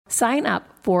Sign up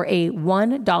for a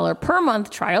 $1 per month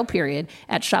trial period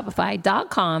at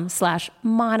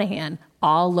shopify.com/Monahan,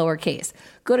 all lowercase.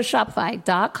 Go to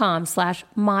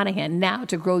shopify.com/Monahan now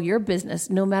to grow your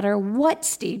business no matter what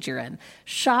stage you're in.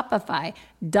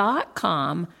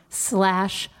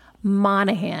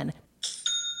 Shopify.com/Monahan.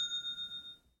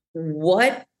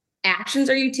 What actions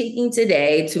are you taking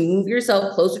today to move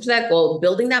yourself closer to that goal,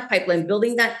 building that pipeline,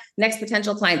 building that next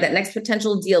potential client, that next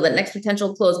potential deal, that next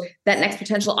potential close, that next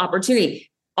potential opportunity?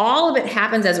 All of it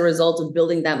happens as a result of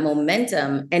building that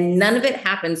momentum, and none of it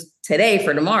happens today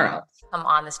for tomorrow. Come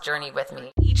on this journey with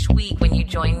me. Each week when you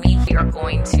join me, we are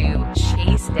going to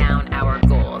chase down our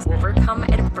goals, overcome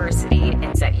adversity,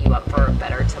 and set you up for a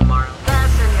better tomorrow.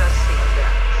 Fasten your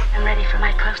seatbelts. I'm ready for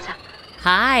my close-up.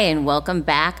 Hi, and welcome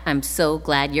back. I'm so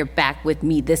glad you're back with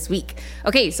me this week.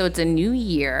 Okay, so it's a new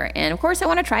year, and of course, I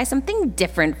want to try something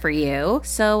different for you.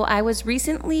 So I was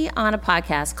recently on a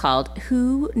podcast called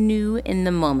Who Knew in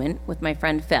the Moment with my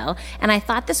friend Phil, and I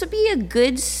thought this would be a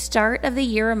good start of the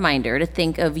year reminder to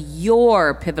think of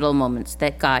your pivotal moments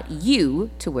that got you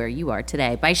to where you are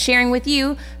today by sharing with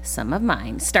you some of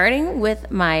mine, starting with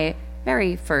my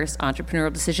very first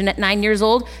entrepreneurial decision at 9 years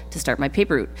old to start my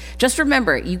paper route. Just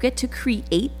remember, you get to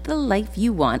create the life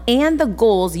you want and the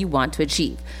goals you want to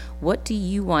achieve. What do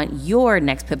you want your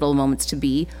next pivotal moments to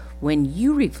be when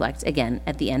you reflect again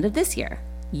at the end of this year?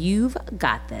 You've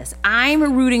got this.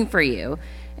 I'm rooting for you.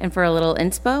 And for a little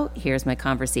inspo, here's my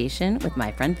conversation with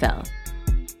my friend Phil.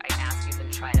 I asked you to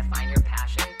try to find your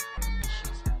passion.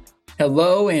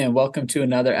 Hello, and welcome to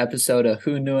another episode of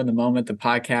Who Knew in the Moment, the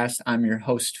podcast. I'm your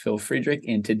host, Phil Friedrich,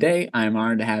 and today I'm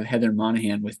honored to have Heather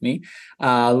Monahan with me.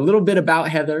 A little bit about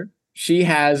Heather. She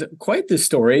has quite the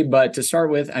story, but to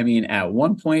start with, at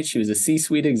one point, she was a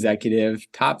C-suite executive,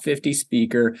 top 50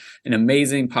 speaker, an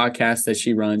amazing podcast that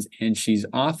she runs, and she's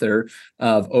author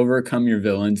of Overcome Your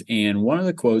Villains. And one of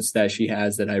the quotes that she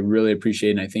has that I really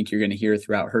appreciate, and I think you're going to hear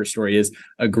throughout her story, is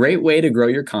a great way to grow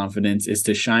your confidence is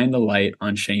to shine the light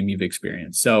on shame you've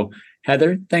experienced. So,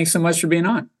 Heather, thanks so much for being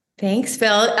on. Thanks,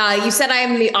 Phil. You said I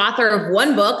am the author of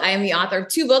one book. I am the author of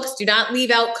 2 books. Do not leave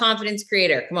out Confidence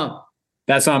Creator. Come on.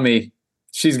 That's on me.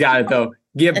 She's got it, though.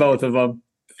 Get both of them.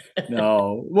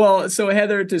 No. Well, so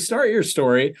Heather, to start your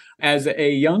story, as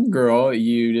a young girl,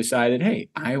 you decided, hey,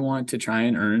 I want to try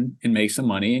and earn and make some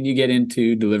money, and you get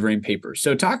into delivering papers.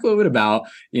 So talk a little bit about,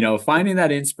 finding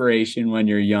that inspiration when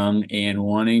you're young and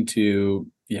wanting to,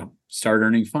 start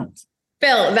earning funds.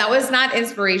 Phil, that was not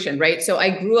inspiration, right? So I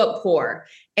grew up poor.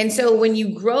 And so when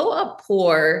you grow up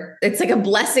poor, it's like a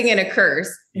blessing and a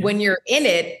curse. Yeah. When you're in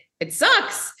it, it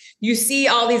sucks. You see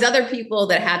all these other people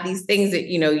that have these things that,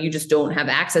 you just don't have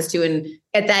access to. And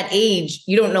at that age,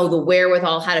 you don't know the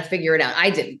wherewithal, how to figure it out.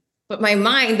 I didn't. But my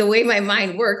mind, the way my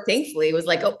mind worked, thankfully, was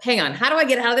like, oh, hang on. How do I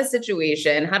get out of this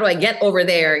situation? How do I get over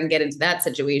there and get into that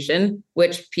situation?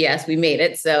 Which, P.S., we made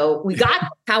it. So we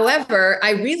got, however,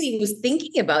 I really was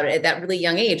thinking about it at that really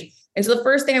young age. And so the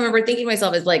first thing I remember thinking to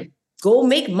myself is like, go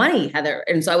make money, Heather.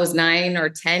 And so I was 9 or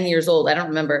 10 years old. I don't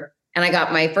remember. And I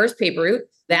got my first paper route.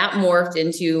 That morphed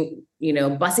into,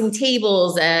 bussing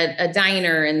tables at a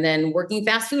diner, and then working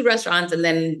fast food restaurants, and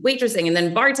then waitressing, and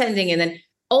then bartending. And then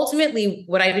ultimately,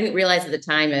 what I didn't realize at the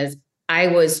time is I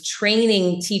was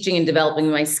training, teaching, and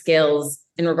developing my skills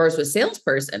in regards to a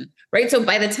salesperson, right? So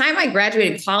by the time I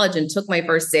graduated college and took my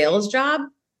first sales job,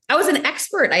 I was an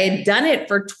expert. I had done it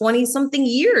for 20 something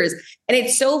years. And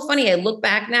it's so funny. I look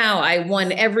back now, I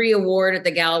won every award at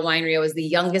the Gala Winery. I was the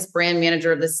youngest brand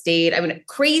manager of the state.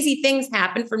 Crazy things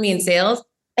happened for me in sales.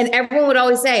 And everyone would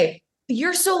always say,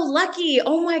 you're so lucky.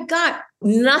 Oh my God.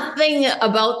 Nothing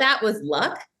about that was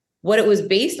luck. What it was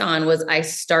based on was I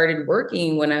started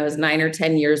working when I was 9 or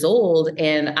 10 years old.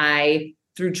 And I,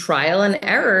 through trial and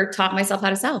error, taught myself how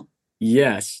to sell.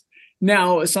 Yes.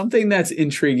 Now, something that's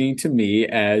intriguing to me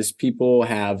as people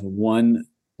have one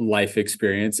life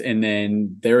experience and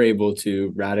then they're able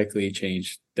to radically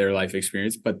change their life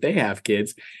experience, but they have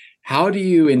kids. How do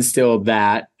you instill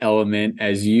that element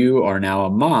as you are now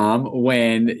a mom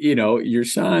when, your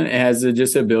son has a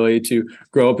disability to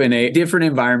grow up in a different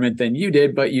environment than you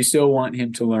did, but you still want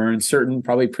him to learn certain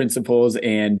probably principles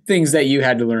and things that you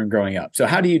had to learn growing up. So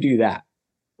how do you do that?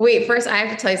 Wait, first, I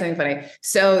have to tell you something funny.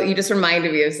 So you just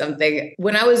reminded me of something.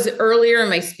 When I was earlier in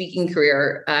my speaking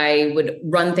career, I would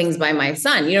run things by my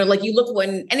son. Like you look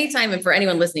anytime, and for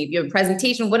anyone listening, if you have a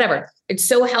presentation, whatever, it's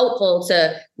so helpful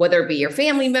to, whether it be your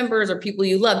family members or people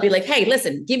you love, be like, hey,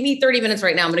 listen, give me 30 minutes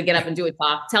right now. I'm going to get up and do a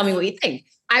talk. Tell me what you think.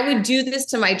 I would do this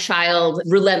to my child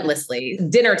relentlessly.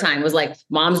 Dinner time was like,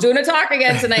 mom's doing a talk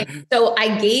again tonight. So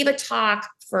I gave a talk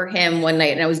for him one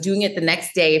night, and I was doing it the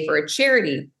next day for a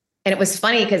charity. And it was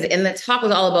funny because in the talk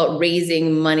was all about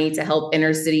raising money to help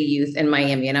inner city youth in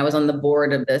Miami. And I was on the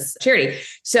board of this charity.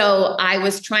 So I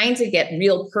was trying to get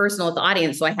real personal with the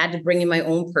audience. So I had to bring in my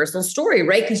own personal story,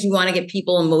 right? Because you want to get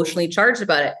people emotionally charged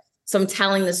about it. So I'm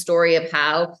telling the story of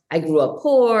how I grew up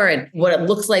poor and what it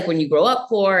looks like when you grow up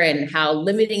poor and how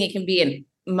limiting it can be. And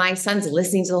my son's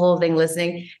listening to the whole thing,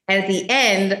 listening. And at the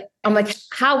end, I'm like,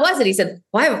 how was it? He said,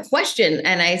 well, I have a question.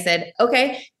 And I said,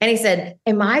 okay. And he said,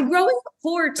 am I growing up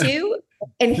poor too?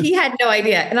 And he had no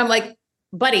idea. And I'm like,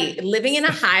 buddy, living in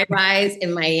a high rise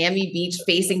in Miami Beach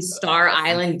facing Star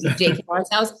Island, DJ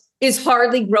Khaled's house is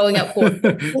hardly growing up poor.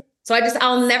 So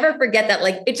I'll never forget that.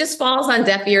 Like, it just falls on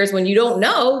deaf ears when you don't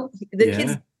know. The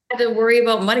kids had to worry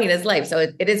about money in his life. So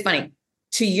it is funny.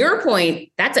 To your point,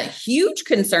 that's a huge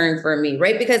concern for me,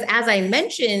 right? Because as I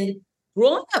mentioned,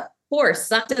 growing up poor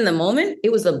sucked in the moment.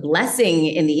 It was a blessing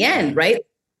in the end, right?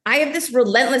 I have this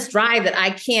relentless drive that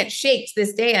I can't shake to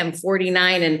this day. I'm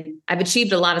 49 and I've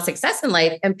achieved a lot of success in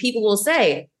life. And people will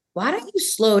say, why don't you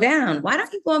slow down? Why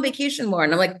don't you go on vacation more?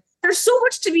 And I'm like, there's so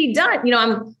much to be done. You know,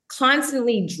 I'm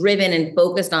constantly driven and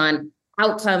focused on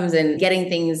outcomes and getting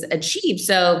things achieved.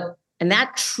 So, and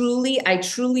that I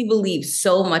truly believe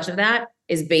so much of that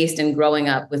is based in growing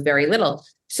up with very little.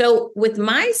 So with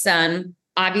my son,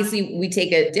 obviously we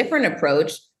take a different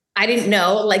approach. I didn't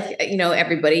know, like, you know,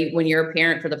 everybody, when you're a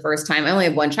parent for the first time, I only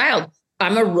have one child.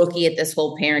 I'm a rookie at this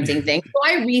whole parenting thing. So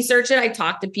I research it. I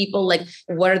talk to people like,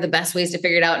 what are the best ways to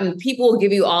figure it out? And people will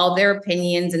give you all their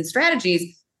opinions and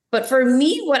strategies. But for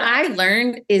me, what I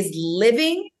learned is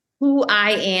living who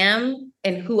I am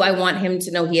and who I want him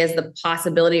to know he has the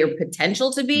possibility or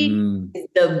potential to be is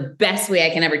the best way I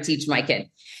can ever teach my kid.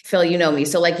 Phil, you know me.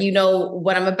 So like, you know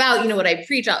what I'm about, you know what I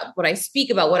preach, what I speak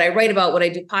about, what I write about, what I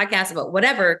do podcasts about,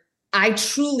 whatever. I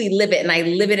truly live it and I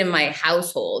live it in my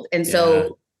household. And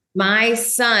so my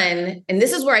son, and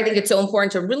this is where I think it's so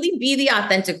important to really be the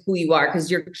authentic who you are, because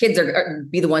your kids are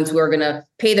be the ones who are going to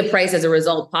pay the price as a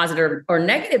result, positive or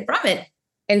negative from it.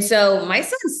 And so my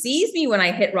son sees me when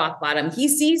I hit rock bottom. He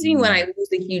sees me when I lose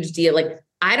a huge deal. Like,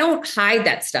 I don't hide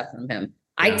that stuff from him.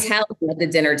 I tell him at the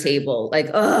dinner table, like,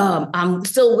 oh, I'm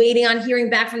still waiting on hearing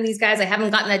back from these guys. I haven't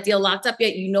gotten that deal locked up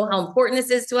yet. You know how important this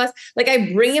is to us. Like,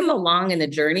 I bring him along in the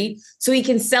journey so he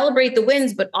can celebrate the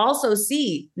wins, but also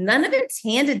see none of it's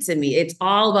handed to me. It's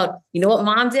all about, you know what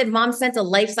mom did? Mom sent a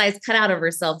life-size cutout of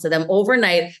herself to them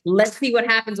overnight. Let's see what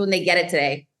happens when they get it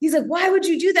today. He's like, why would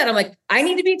you do that? I'm like, I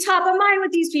need to be top of mind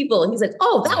with these people. And he's like,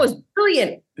 oh, that was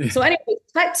brilliant. So anyway,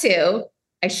 cut to,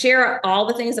 I share all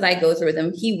the things that I go through with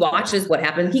him. He watches what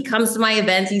happens. He comes to my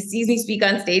events. He sees me speak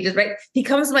on stages, right? He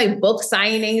comes to my book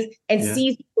signings and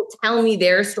sees people tell me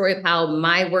their story of how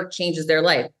my work changes their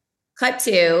life. Cut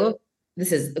to,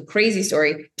 this is a crazy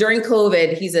story. During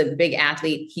COVID, he's a big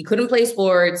athlete. He couldn't play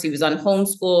sports. He was on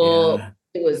homeschool. Yeah.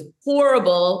 It was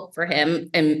horrible for him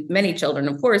and many children,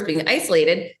 of course, being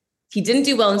isolated. He didn't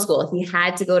do well in school. He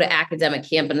had to go to academic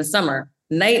camp in the summer.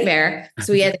 Nightmare.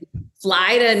 So he had to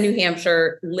fly to New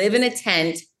Hampshire, live in a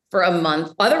tent for a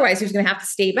month. Otherwise, he was going to have to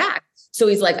stay back. So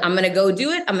he's like, I'm going to go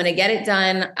do it. I'm going to get it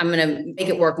done. I'm going to make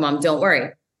it work, Mom. Don't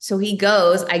worry. So he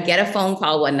goes. I get a phone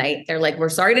call one night. They're like, we're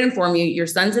sorry to inform you. Your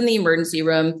son's in the emergency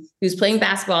room. He was playing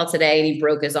basketball today and he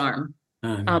broke his arm.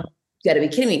 You got to be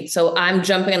kidding me. So I'm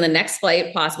jumping on the next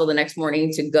flight possible the next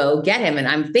morning to go get him. And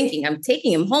I'm thinking, I'm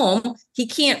taking him home. He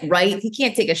can't write. He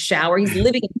can't take a shower. He's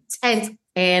living in a tent.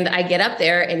 And I get up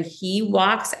there and he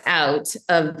walks out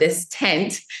of this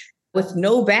tent with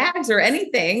no bags or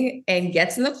anything and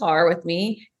gets in the car with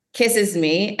me, kisses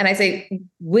me. And I say,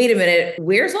 wait a minute,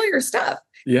 where's all your stuff?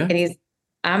 Yeah. And he's,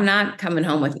 I'm not coming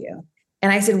home with you.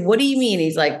 And I said, what do you mean?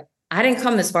 He's like, I didn't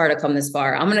come this far to come this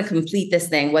far. I'm going to complete this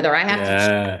thing, whether I have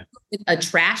to put a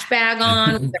trash bag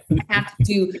on, whether I have to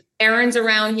do errands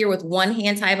around here with one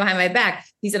hand tied behind my back.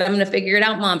 He said, I'm going to figure it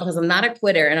out, Mom, because I'm not a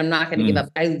quitter and I'm not going to give up.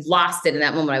 I lost it in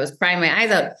that moment. I was crying my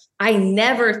eyes out. I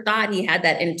never thought he had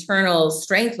that internal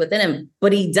strength within him,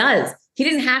 but he does. He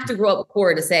didn't have to grow up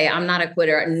poor to say, I'm not a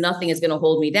quitter. Nothing is going to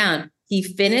hold me down. He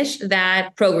finished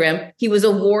that program. He was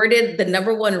awarded the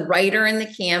 #1 writer in the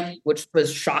camp, which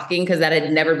was shocking because that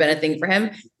had never been a thing for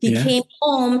him. He came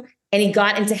home and he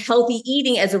got into healthy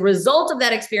eating as a result of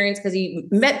that experience because he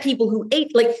met people who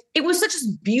ate. Like, it was such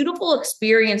a beautiful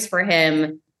experience for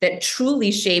him that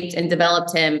truly shaped and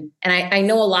developed him. And I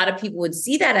know a lot of people would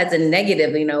see that as a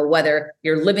negative, you know, whether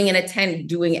you're living in a tent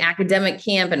doing academic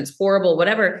camp and it's horrible,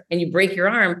 whatever, and you break your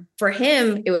arm. For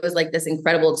him, it was like this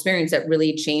incredible experience that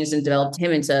really changed and developed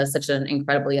him into such an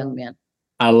incredible young man.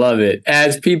 I love it.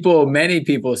 As many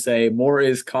people say, more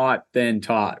is caught than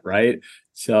taught, right?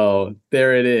 So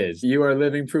there it is. You are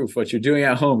living proof. What you're doing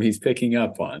at home, he's picking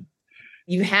up on.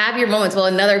 you have your moments. Well,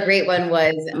 another great one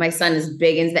was my son is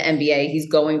big into the NBA. He's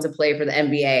going to play for the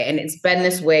NBA. And it's been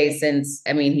this way since,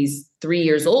 he's 3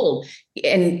 years old.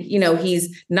 And,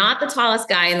 he's not the tallest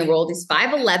guy in the world. He's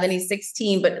 5'11", he's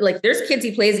 16, but like there's kids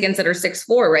he plays against that are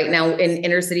 6'4" right now in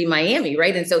inner city Miami,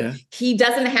 right? And so he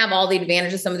doesn't have all the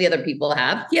advantages some of the other people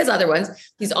have. He has other ones.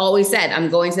 He's always said, I'm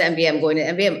going to the NBA, I'm going to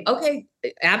the NBA. Okay,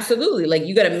 absolutely. Like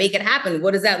you got to make it happen.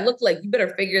 What does that look like? You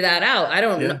better figure that out. I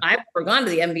don't know. I've never gone to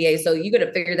the NBA, so you got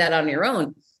to figure that out on your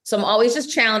own. So I'm always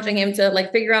just challenging him to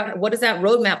like figure out what does that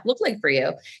roadmap look like for you.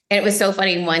 And it was so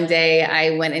funny. One day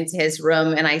I went into his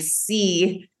room and I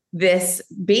see this,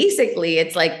 basically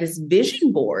it's like this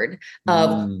vision board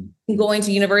of going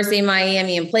to University of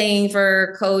Miami and playing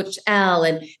for Coach L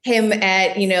and him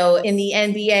at, in the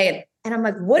NBA. And I'm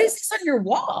like, what is this on your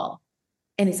wall?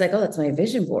 And he's like, oh, that's my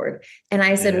vision board. And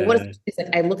I said, well, what is it? He's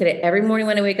like, I look at it every morning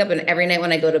when I wake up and every night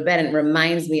when I go to bed, and it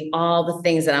reminds me all the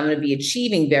things that I'm going to be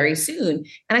achieving very soon.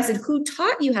 And I said, who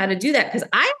taught you how to do that? Because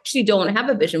I actually don't have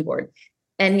a vision board.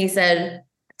 And he said,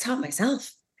 I taught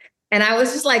myself. And I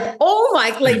was just like, oh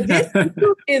my, like this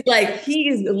is like, he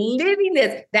is living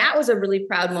this. That was a really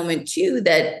proud moment too,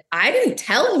 that I didn't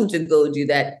tell him to go do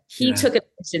that. He took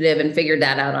initiative and figured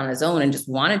that out on his own and just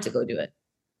wanted to go do it.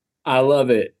 I love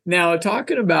it. Now,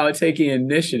 talking about taking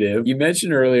initiative, you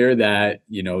mentioned earlier that,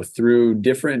 through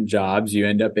different jobs, you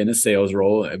end up in a sales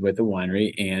role with a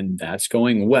winery, and that's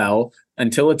going well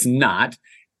until it's not.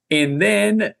 And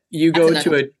then you go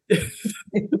to a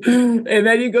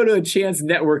chance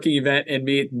networking event and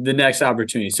meet the next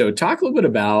opportunity. So talk a little bit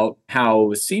about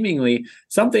how seemingly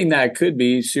something that could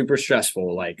be super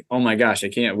stressful, like, oh my gosh,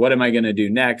 what am I going to do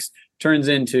next, turns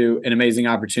into an amazing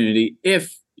opportunity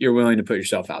if you're willing to put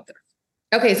yourself out there.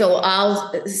 Okay, so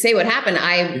I'll say what happened.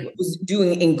 I was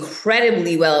doing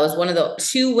incredibly well. I was one of the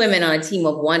 2 women on a team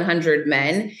of 100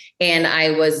 men, and I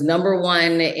was number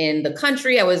 1 in the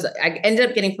country. I ended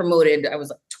up getting promoted. I was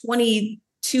like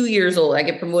 22 years old. I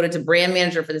get promoted to brand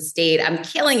manager for the state. I'm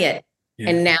killing it. Yeah.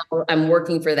 And now I'm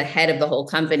working for the head of the whole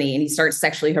company, and he starts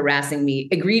sexually harassing me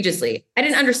egregiously. I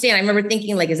didn't understand. I remember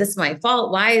thinking, like, is this my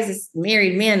fault? Why is this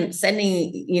married man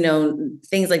sending,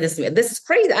 things like this to me? This is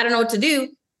crazy. I don't know what to do.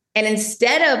 And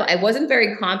I wasn't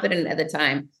very confident at the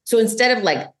time. So instead of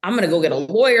like, I'm going to go get a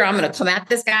lawyer, I'm going to come at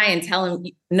this guy and tell him,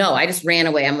 no, I just ran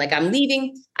away. I'm like, I'm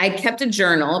leaving. I kept a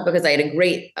journal because I had a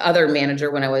great other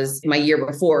manager when I was my year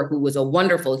before, who was a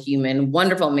wonderful human,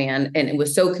 wonderful man, and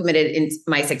was so committed in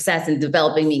my success and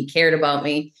developing me, cared about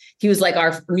me. He was like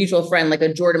our mutual friend, like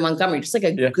a Jordan Montgomery, just like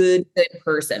a good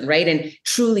person, right? And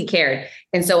truly cared.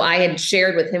 And so I had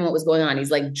shared with him what was going on.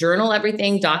 He's like, journal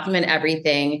everything, document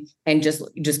everything, and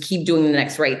just keep doing the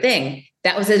next right thing.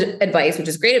 That was his advice, which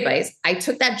is great advice. I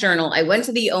took that journal. I went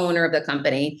to the owner of the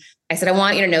company. I said, I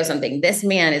want you to know something. This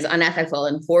man is unethical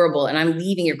and horrible, and I'm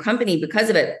leaving your company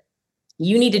because of it.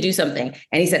 You need to do something.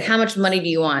 And he said, how much money do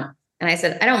you want? And I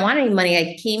said, I don't want any money.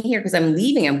 I came here because I'm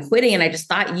leaving. I'm quitting. And I just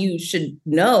thought you should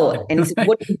know. And he said,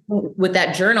 what do you do with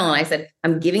that journal? And I said,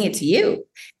 I'm giving it to you.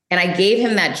 And I gave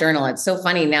him that journal. It's so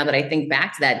funny now that I think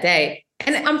back to that day.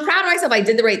 And I'm proud of myself. I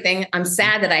did the right thing. I'm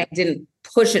sad that I didn't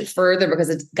push it further because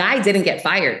the guy didn't get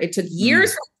fired. It took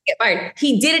years for him to get fired.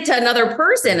 He did it to another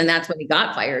person, and that's when he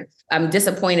got fired. I'm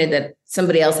disappointed that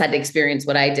somebody else had to experience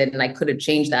what I did, and I could have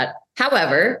changed that.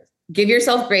 However, give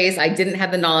yourself grace. I didn't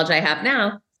have the knowledge I have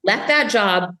now. Left that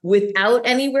job without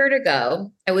anywhere to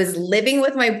go. I was living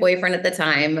with my boyfriend at the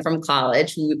time from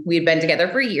college. We had been together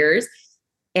for years.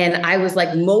 And I was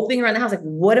like moping around the house, like,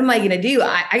 what am I going to do?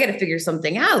 I got to figure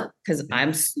something out because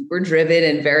I'm super driven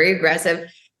and very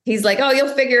aggressive. He's like, oh,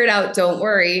 you'll figure it out. Don't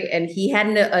worry. And he had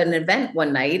an event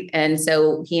one night. And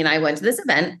so he and I went to this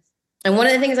event. And one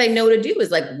of the things I know to do is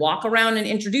like walk around and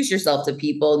introduce yourself to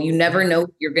people. You never know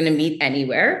who you're going to meet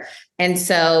anywhere. And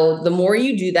so the more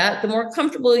you do that, the more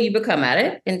comfortable you become at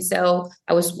it. And so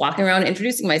I was walking around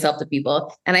introducing myself to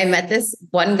people, and I met this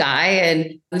one guy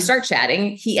and we start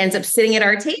chatting. He ends up sitting at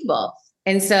our table.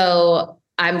 And so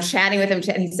I'm chatting with him,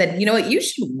 and he said, you know what, you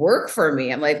should work for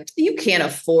me. I'm like, you can't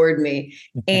afford me.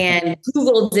 And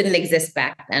Google didn't exist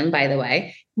back then, by the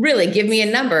way. Really, give me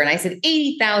a number. And I said,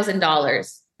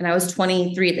 $80,000. And I was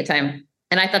 23 at the time.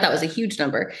 And I thought that was a huge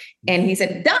number. And he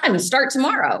said, done, start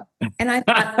tomorrow. And I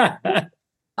thought,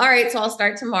 all right, so I'll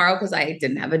start tomorrow because I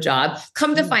didn't have a job.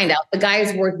 Come to find out, the guy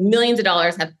is worth millions of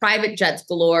dollars, have private jets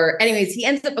galore. Anyways, he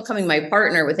ends up becoming my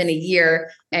partner within a year.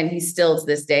 And he still to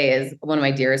this day is one of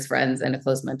my dearest friends and a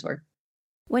close mentor.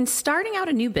 When starting out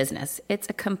a new business, it's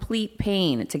a complete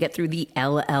pain to get through the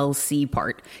LLC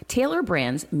part. Taylor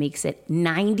Brands makes it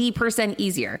 90%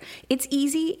 easier. It's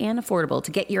easy and affordable to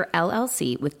get your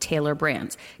LLC with Taylor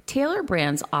Brands. Taylor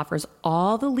Brands offers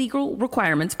all the legal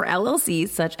requirements for LLCs,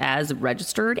 such as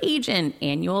registered agent,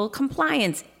 annual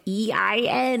compliance,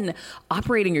 EIN,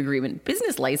 operating agreement,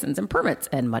 business license, and permits,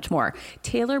 and much more.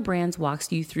 Taylor Brands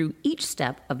walks you through each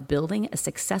step of building a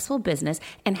successful business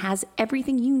and has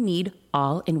everything you need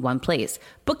all in one place.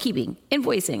 Bookkeeping,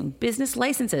 invoicing, business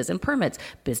licenses and permits,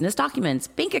 business documents,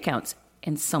 bank accounts,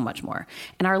 and so much more.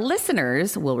 And our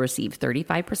listeners will receive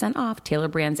 35% off Taylor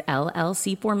Brands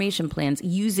LLC formation plans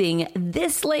using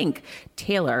this link,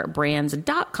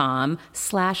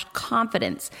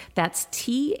 taylorbrands.com/confidence. That's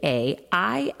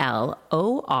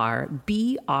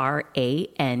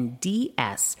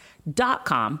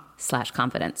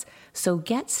TAILORBRANDS.com/confidence. So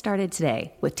get started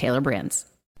today with Taylor Brands.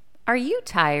 Are you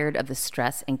tired of the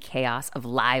stress and chaos of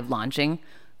live launching?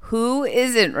 Who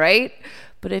isn't, right?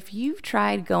 But if you've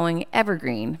tried going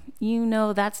evergreen, you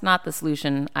know that's not the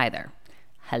solution either.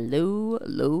 Hello,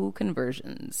 low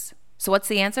conversions. So what's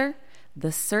the answer?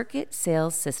 The Circuit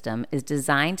Sales System is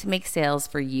designed to make sales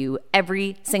for you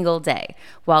every single day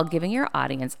while giving your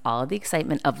audience all of the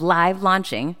excitement of live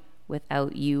launching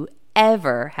without you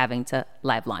ever having to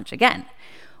live launch again.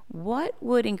 What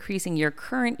would increasing your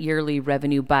current yearly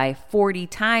revenue by 40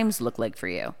 times look like for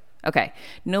you? Okay,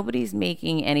 nobody's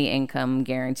making any income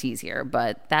guarantees here,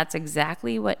 but that's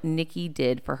exactly what Nikki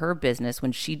did for her business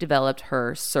when she developed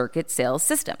her Circuit Sales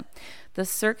System. The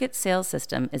Circuit Sales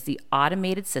System is the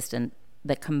automated system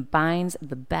that combines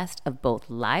the best of both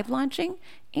live launching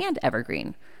and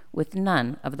evergreen with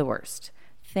none of the worst.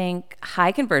 Think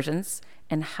high conversions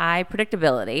and high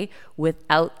predictability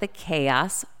without the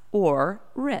chaos or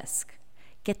risk.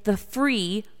 Get the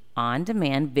free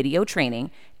on-demand video training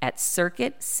at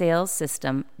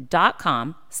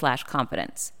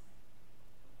circuitsalessystem.com/confidence.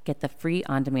 Get the free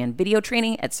on-demand video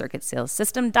training at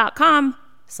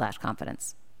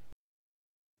circuitsalessystem.com/confidence.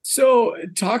 So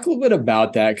talk a little bit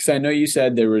about that, because I know you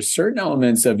said there were certain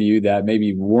elements of you that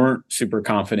maybe weren't super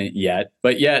confident yet,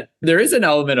 but yet there is an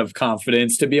element of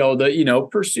confidence to be able to,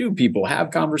 pursue people,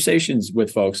 have conversations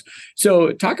with folks.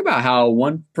 So talk about how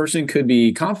one person could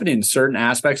be confident in certain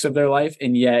aspects of their life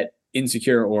and yet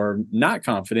insecure or not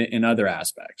confident in other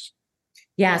aspects.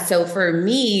 Yeah. So for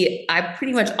me, I've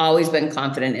pretty much always been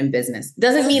confident in business.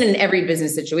 Doesn't mean in every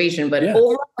business situation, but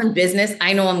overall in business,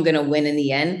 I know I'm going to win in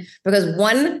the end, because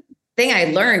one thing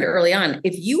I learned early on,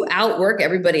 if you outwork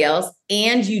everybody else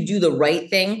and you do the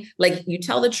right thing, like you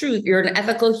tell the truth, you're an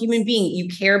ethical human being, you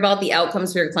care about the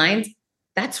outcomes for your clients,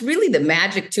 that's really the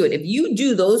magic to it. If you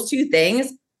do those two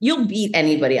things, you'll beat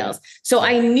anybody else. So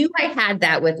I knew I had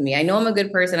that with me. I know I'm a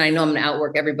good person. I know I'm going to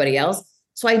outwork everybody else.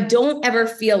 So I don't ever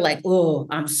feel like, oh,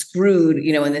 I'm screwed,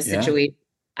 in this situation.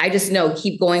 I just know,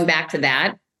 keep going back to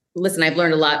that. Listen, I've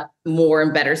learned a lot more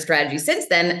and better strategy since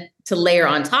then to layer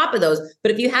on top of those.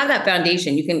 But if you have that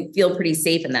foundation, you can feel pretty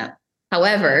safe in that.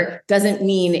 However, doesn't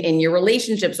mean in your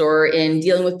relationships or in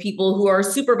dealing with people who are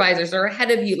supervisors or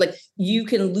ahead of you, like you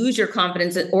can lose your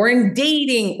confidence, or in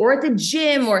dating or at the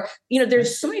gym, or,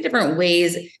 there's so many different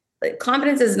ways.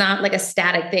 Confidence is not like a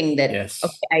static thing that, okay,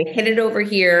 I hit it over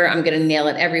here, I'm going to nail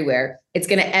it everywhere. It's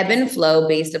going to ebb and flow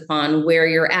based upon where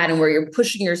you're at and where you're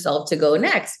pushing yourself to go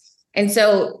next. And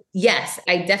so, yes,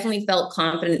 I definitely felt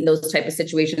confident in those type of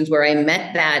situations where I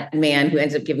met that man who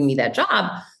ends up giving me that job.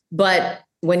 But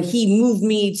when he moved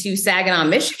me to Saginaw,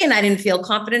 Michigan, I didn't feel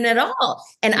confident at all.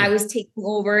 And I was taking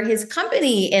over his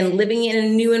company and living in a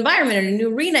new environment, in a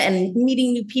new arena, and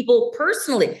meeting new people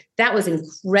personally. That was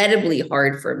incredibly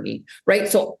hard for me, right?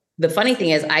 So the funny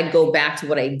thing is, I'd go back to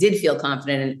what I did feel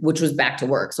confident in, which was back to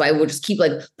work. So I would just keep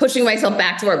pushing myself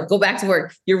back to work, go back to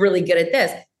work. You're really good at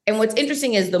this. And what's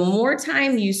interesting is the more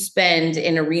time you spend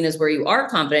in arenas where you are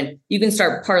confident, you can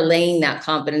start parlaying that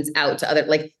confidence out to other,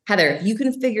 like, Heather, you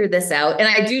can figure this out. And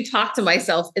I do talk to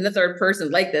myself in the third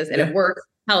person like this, and it works,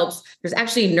 helps. There's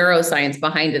actually neuroscience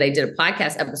behind it. I did a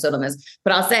podcast episode on this,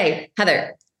 but I'll say,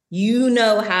 Heather, you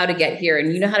know how to get here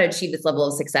and you know how to achieve this level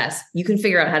of success. You can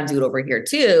figure out how to do it over here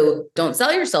too. Don't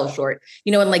sell yourself short,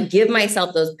 and give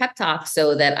myself those pep talks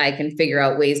so that I can figure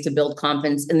out ways to build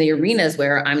confidence in the arenas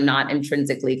where I'm not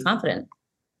intrinsically confident.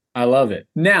 I love it.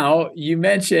 Now, you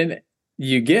mentioned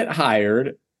you get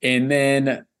hired and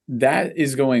then that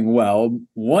is going well.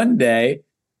 One day,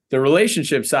 the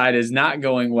relationship side is not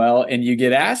going well and you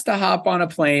get asked to hop on a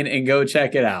plane and go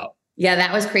check it out. Yeah,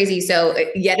 that was crazy. So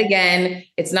yet again,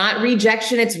 it's not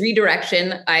rejection, it's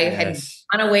redirection. I had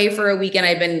gone away for a weekend.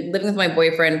 I'd been living with my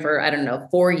boyfriend for,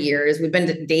 4 years. We've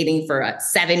been dating for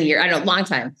 7 years, long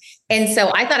time. And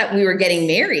so I thought we were getting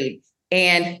married,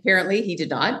 and apparently he did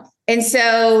not. And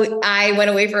so I went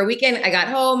away for a weekend. I got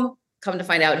home, come to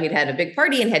find out he'd had a big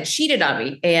party and had cheated on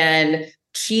me. And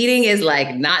cheating is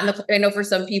like not in the, I know for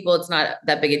some people it's not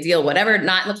that big a deal, whatever,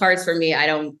 not in the cards for me. I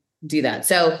don't do that.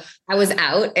 So I was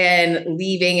out and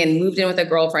leaving and moved in with a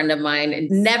girlfriend of mine and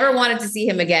never wanted to see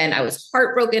him again. I was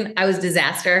heartbroken. I was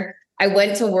disaster. I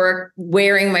went to work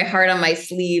wearing my heart on my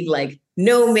sleeve, like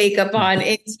no makeup on,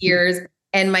 in tears.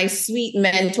 And my sweet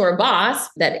mentor boss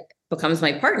that becomes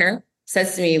my partner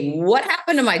says to me, "What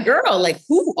happened to my girl? Like,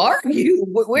 who are you?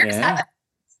 Where's that?"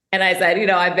 And I said,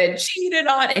 I've been cheated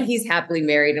on, and he's happily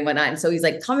married and whatnot. And so he's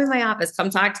like, "Come in my office, come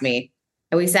talk to me."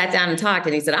 And we sat down and talked,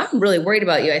 and he said, "I'm really worried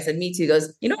about you." I said, "Me too." He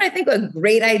goes, "You know what I think a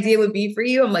great idea would be for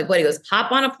you?" I'm like, "What?" He goes,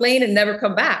 "Hop on a plane and never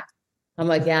come back." I'm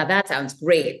like, "Yeah, that sounds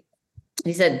great."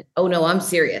 He said, "Oh no, I'm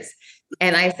serious."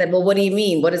 And I said, "Well, what do you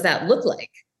mean? What does that look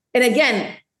like?" And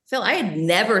again, Phil, I had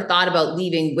never thought about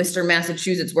leaving Worcester,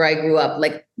 Massachusetts, where I grew up,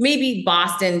 like maybe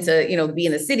Boston to, be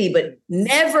in the city, but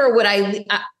never would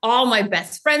all my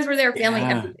best friends were there, family,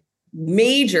 everything.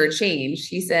 Major change.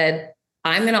 He said,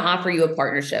 "I'm going to offer you a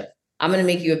partnership. I'm going to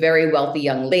make you a very wealthy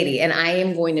young lady. And I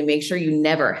am going to make sure you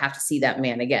never have to see that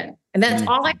man again." And that's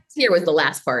all I hear was the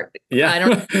last part. Yeah. I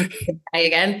don't know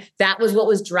again. That was what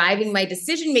was driving my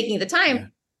decision making at the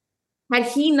time. Yeah. Had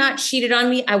he not cheated on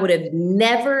me, I would have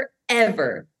never,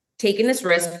 ever taken this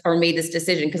risk or made this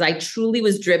decision, because I truly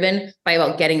was driven by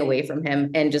about getting away from him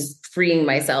and just freeing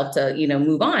myself to,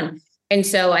 move on. And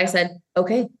so I said,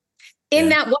 okay. In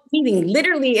that one meeting,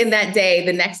 literally in that day,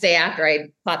 the next day after I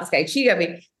thought this guy cheated on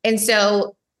me. And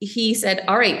so he said,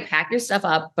 "All right, pack your stuff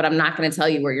up, but I'm not going to tell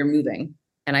you where you're moving."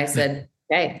 And I said,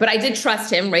 okay. But I did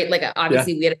trust him, right? Like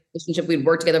obviously we had a relationship. We'd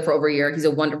worked together for over a year. He's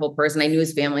a wonderful person. I knew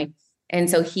his family. And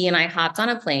so he and I hopped on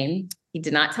a plane. He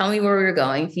did not tell me where we were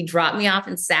going. He dropped me off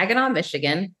in Saginaw,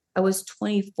 Michigan. I was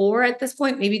 24 at this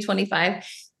point, maybe 25.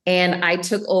 And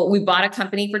we bought a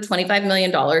company for $25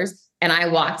 million. And I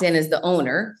walked in as the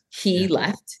owner. He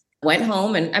left, went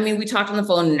home. And we talked on the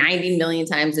phone 90 million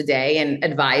times a day and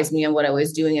advised me on what I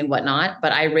was doing and whatnot.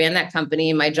 But I ran that company,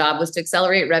 and my job was to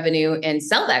accelerate revenue and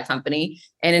sell that company.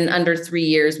 And in under 3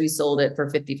 years, we sold it for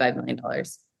 $55 million.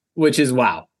 Which is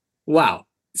wow. Wow.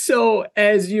 So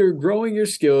as you're growing your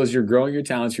skills, you're growing your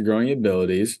talents, you're growing your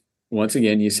abilities. Once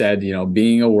again, you said,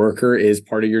 being a worker is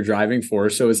part of your driving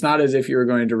force. So it's not as if you were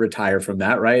going to retire from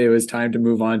that, right? It was time to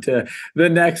move on to the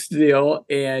next deal,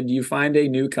 and you find a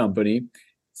new company.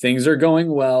 Things are going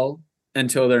well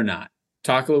until they're not.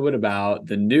 Talk a little bit about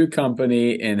the new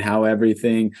company and how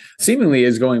everything seemingly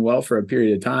is going well for a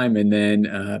period of time. And then,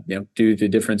 due to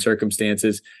different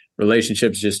circumstances,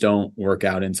 relationships just don't work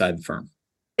out inside the firm.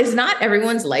 Is not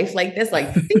everyone's life like this? Like,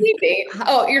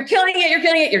 oh, you're killing it,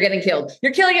 you're getting killed.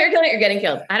 You're killing it, you're getting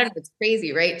killed. I don't know. It's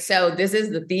crazy, right? So this is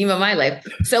the theme of my life.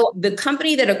 So the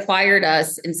company that acquired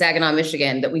us in Saginaw,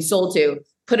 Michigan, that we sold to,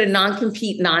 put a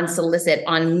non-compete, non-solicit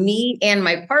on me and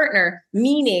my partner,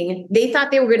 meaning they thought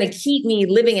they were going to keep me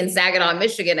living in Saginaw,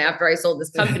 Michigan after I sold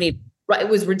this company. It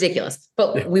was ridiculous,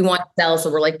 but we want to sell. So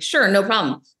we're like, sure, no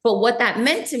problem. But what that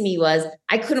meant to me was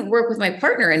I couldn't work with my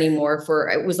partner anymore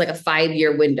it was like a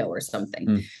 5-year window or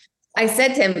something. I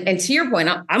said to him, and to your point,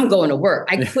 I'm going to work.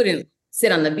 I couldn't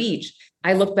sit on the beach.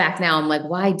 I look back now, I'm like,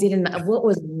 what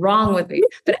was wrong with me?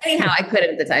 But anyhow, I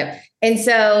couldn't at the time. And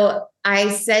so I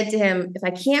said to him, if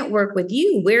I can't work with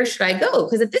you, where should I go?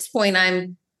 Because at this point,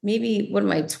 I'm maybe,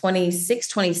 26,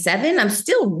 27? I'm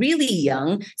still really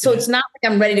young. So it's not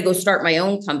like I'm ready to go start my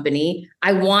own company.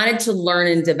 I wanted to learn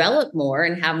and develop more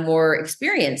and have more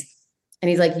experience. And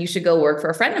he's like, you should go work for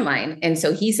a friend of mine. And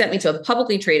so he sent me to a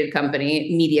publicly traded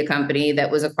company, media company that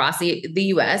was across the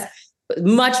US,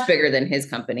 much bigger than his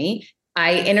company.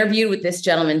 I interviewed with this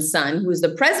gentleman's son, who was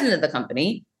the president of the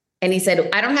company. And he said,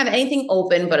 I don't have anything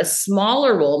open, but a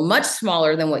smaller role, much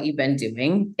smaller than what you've been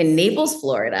doing in Naples,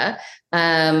 Florida.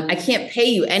 I can't pay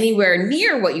you anywhere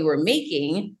near what you were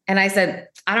making. And I said,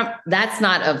 that's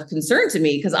not of concern to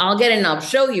me, because I'll get in and I'll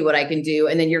show you what I can do.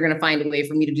 And then you're going to find a way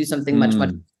for me to do something much.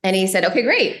 And he said, okay,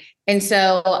 great. And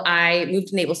so I moved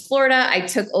to Naples, Florida. I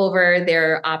took over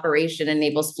their operation in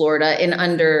Naples, Florida. In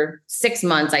under 6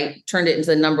 months, I turned it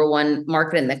into the number one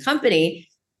market in the company.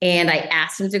 And I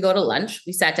asked him to go to lunch.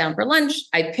 We sat down for lunch.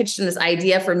 I pitched him this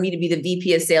idea for me to be the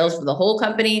VP of sales for the whole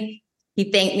company.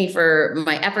 He thanked me for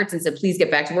my efforts and said, please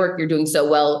get back to work. You're doing so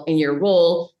well in your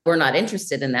role. We're not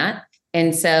interested in that.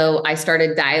 And so I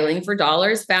started dialing for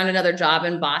dollars, found another job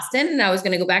in Boston, and I was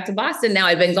going to go back to Boston. Now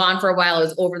I'd been gone for a while. I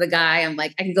was over the guy. I'm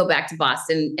like, I can go back to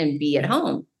Boston and be at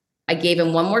home. I gave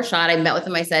him one more shot. I met with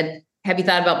him. I said, have you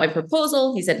thought about my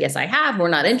proposal? He said, yes, I have. We're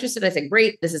not interested. I said,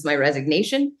 great. This is my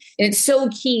resignation. And it's so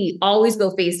key. Always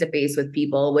go face to face with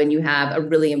people when you have a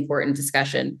really important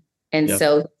discussion. And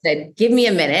so he said, give me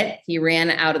a minute. He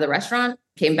ran out of the restaurant,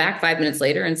 came back 5 minutes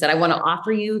later and said, I want to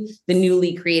offer you the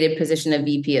newly created position of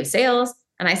VP of sales.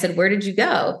 And I said, where did you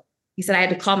go? He said, I had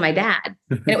to call my dad.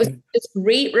 And it was this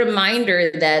great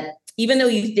reminder that even though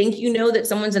you think you know that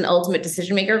someone's an ultimate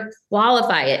decision maker,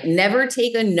 qualify it. Never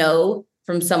take a no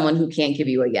from someone who can't give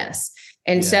you a yes.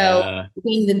 And so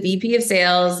being the VP of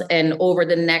sales, and over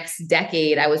the next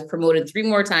decade, I was promoted 3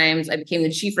 more times. I became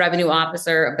the chief revenue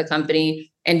officer of the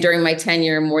company. And during my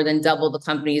tenure, more than doubled the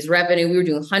company's revenue. We were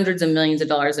doing hundreds of millions of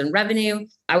dollars in revenue.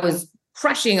 I was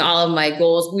crushing all of my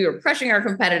goals. We were crushing our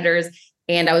competitors.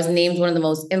 And I was named one of the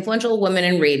most influential women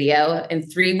in radio.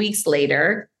 And 3 weeks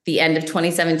later, the end of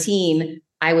 2017,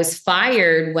 I was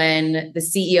fired when the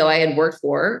CEO I had worked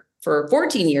for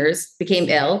 14 years became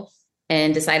ill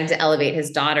and decided to elevate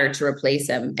his daughter to replace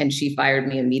him. And she fired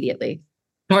me immediately.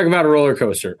 Talk about a roller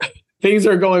coaster. Things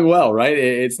are going well, right?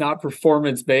 It's not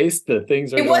performance-based. The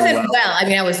things are It going wasn't well. I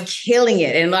mean, I was killing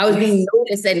it. And I was being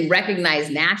noticed and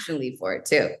recognized nationally for it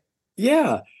too.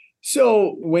 Yeah.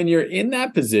 So when you're in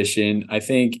that position, I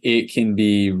think it can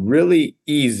be really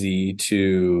easy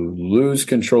to lose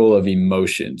control of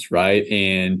emotions, right?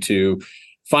 And to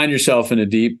find yourself in a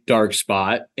deep, dark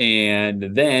spot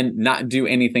and then not do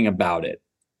anything about it.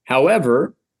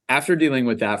 However, after dealing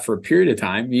with that for a period of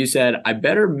time, you said, I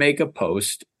better make a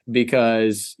post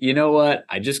because you know what?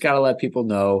 I just got to let people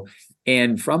know.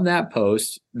 And from that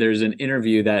post, there's an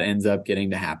interview that ends up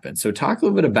getting to happen. So talk a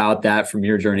little bit about that from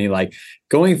your journey, like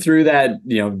going through that,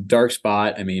 dark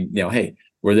spot. I mean, hey,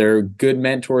 were there good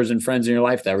mentors and friends in your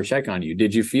life that were checking on you?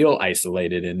 Did you feel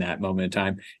isolated in that moment in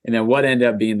time? And then what ended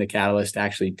up being the catalyst to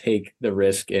actually take the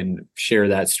risk and share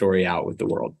that story out with the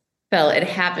world? Phil, it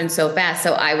happened so fast.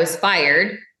 So I was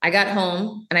fired. I got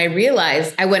home and I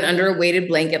realized I went under a weighted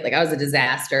blanket like I was a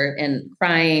disaster and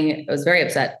crying. I was very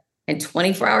upset. And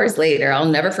 24 hours later, I'll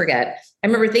never forget, I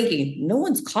remember thinking, no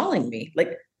one's calling me.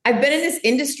 Like, I've been in this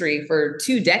industry for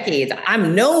 2 decades.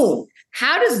 I'm known.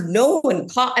 How does no one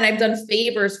call? And I've done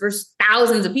favors for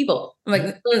thousands of people. I'm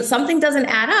like, something doesn't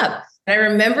add up. And I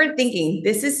remember thinking,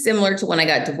 this is similar to when I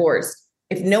got divorced.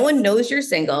 If no one knows you're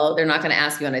single, they're not going to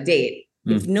ask you on a date.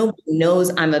 If nobody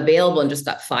knows I'm available and just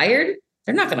got fired,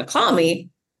 they're not going to call me.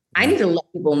 I need to let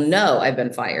people know I've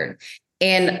been fired.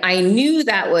 And I knew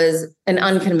that was an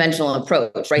unconventional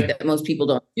approach, right? That most people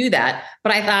don't do that.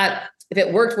 But I thought if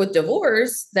it worked with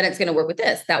divorce, then it's going to work with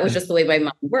this. That was just the way my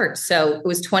mind worked. So it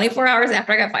was 24 hours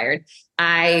after I got fired.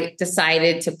 I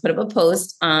decided to put up a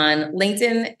post on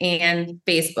LinkedIn and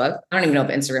Facebook. I don't even know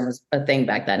if Instagram was a thing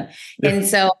back then. And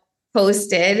so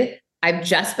posted, I've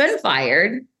just been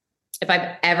fired. If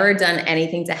I've ever done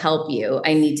anything to help you,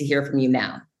 I need to hear from you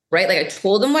now. Right? Like I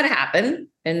told them what happened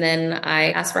and then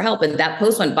I asked for help. And that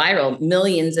post went viral,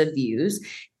 millions of views.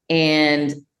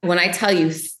 And when I tell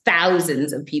you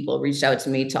thousands of people reached out to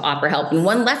me to offer help. And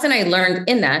one lesson I learned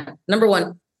in that, number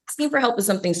one, asking for help is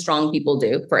something strong people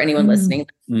do. For anyone listening,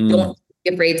 don't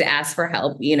be afraid to ask for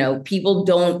help. People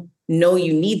don't know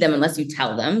you need them unless you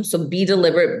tell them. So be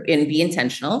deliberate and be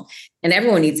intentional. And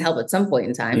everyone needs help at some point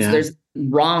in time. So there's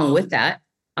wrong with that.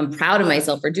 I'm proud of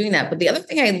myself for doing that. But the other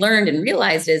thing I learned and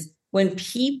realized is when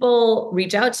people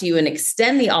reach out to you and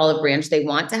extend the olive branch, they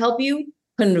want to help you,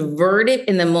 convert it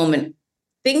in the moment.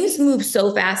 Things move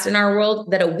so fast in our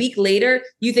world that a week later,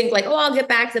 you think like, oh, I'll get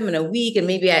back to them in a week and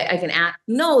maybe I can ask.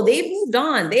 No, they've moved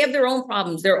on. They have their own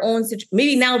problems, their own situation.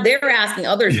 Maybe now they're asking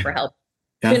others for help.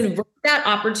 Convert that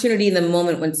opportunity in the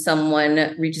moment when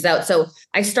someone reaches out. So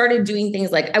I started doing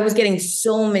things like I was getting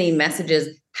so many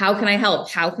messages. How can I help?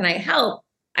 How can I help?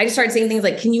 I just started saying things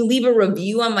like, can you leave a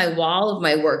review on my wall of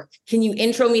my work? Can you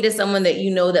intro me to someone that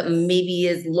you know that maybe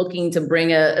is looking to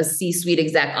bring a C-suite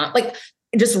exec on? Like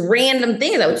just random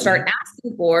things I would start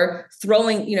asking for,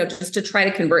 throwing, just to try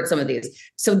to convert some of these.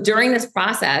 So during this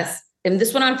process, and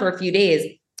this went on for a few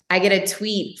days, I get a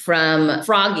tweet from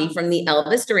Froggy from the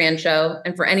Elvis Duran show.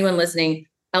 And for anyone listening,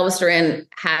 Elvis Duran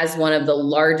has one of the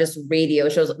largest radio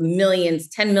shows, millions,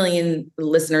 10 million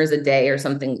listeners a day or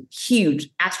something huge,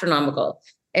 astronomical.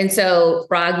 And so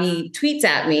Froggy tweets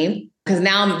at me because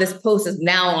now this post is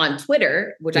now on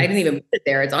Twitter, which I didn't even put it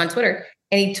there. It's on Twitter.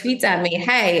 And he tweets at me,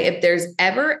 hey, if there's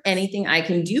ever anything I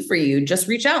can do for you, just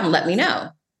reach out and let me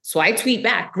know. So I tweet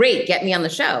back, great, get me on the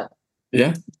show.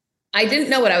 Yeah. I didn't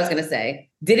know what I was going to say.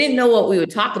 Didn't know what we would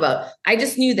talk about. I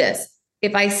just knew this.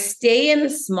 if I stay in the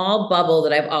small bubble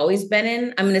that I've always been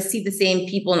in, I'm going to see the same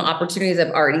people and opportunities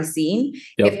I've already seen.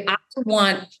 Yep. If I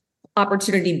want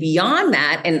opportunity beyond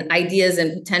that and ideas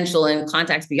and potential and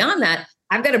contacts beyond that,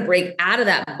 I've got to break out of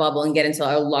that bubble and get into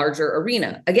a larger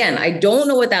arena. Again, I don't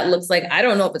know what that looks like. I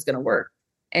don't know if it's going to work.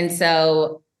 And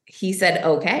so he said,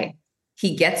 okay.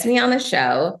 He gets me on the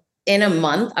show. In a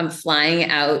month, I'm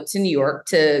flying out to New York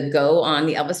to go on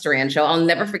the Elvis Duran show. I'll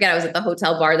never forget. I was at the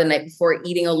hotel bar the night before,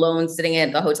 eating alone, sitting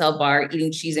at the hotel bar,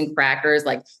 eating cheese and crackers.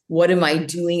 Like, what am I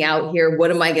doing out here?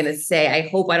 What am I going to say? I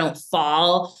hope I don't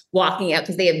fall walking out,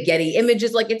 because they have Getty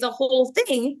images. Like, it's a whole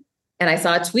thing. And I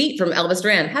saw a tweet from Elvis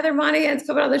Duran, Heather Monahan's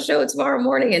coming on the show tomorrow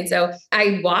morning. And so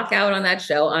I walk out on that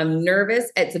show. I'm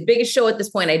nervous. It's the biggest show at this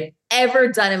point I'd ever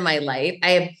done in my life. I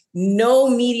have no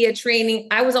media training.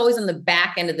 I was always on the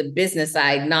back end of the business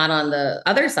side, not on the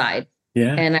other side.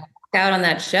 Yeah. And I walk out on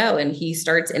that show and he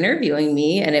starts interviewing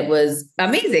me, and it was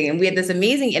amazing. And we had this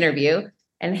amazing interview.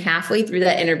 And halfway through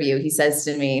that interview, he says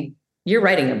to me, "You're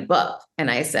writing a book." And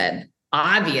I said,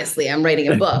 "Obviously I'm writing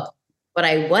a book." But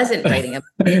I wasn't writing a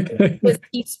book, because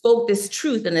he spoke this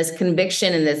truth and this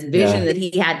conviction and this vision that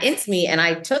he had into me. And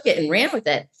I took it and ran with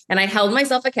it. And I held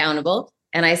myself accountable.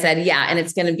 And I said, yeah, and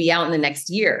it's going to be out in the next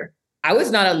year. I was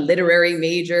not a literary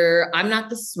major. I'm not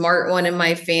the smart one in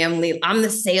my family. I'm the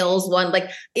sales one. Like,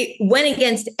 it went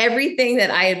against everything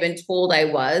that I had been told I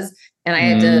was. And I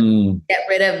had to get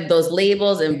rid of those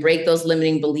labels and break those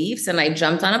limiting beliefs. And I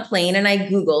jumped on a plane and I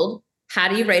Googled, how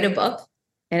do you write a book?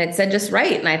 And it said, just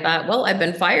write. And I thought, well, I've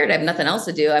been fired. I have nothing else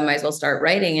to do. I might as well start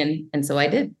writing. And so I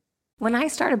did. When I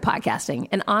started podcasting,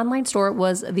 an online store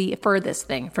was the furthest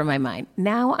thing from my mind.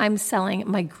 Now I'm selling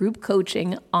my group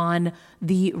coaching on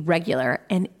the regular,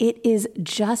 and it is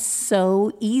just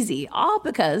so easy, all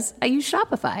because I use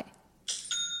Shopify.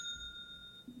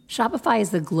 Shopify is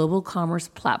the global commerce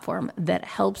platform that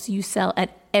helps you sell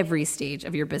at every stage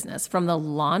of your business, from the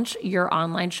launch your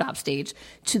online shop stage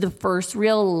to the first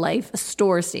real life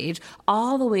store stage,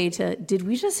 all the way to, did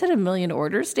we just hit 1 million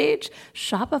orders stage?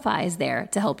 Shopify is there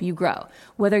to help you grow.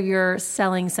 Whether you're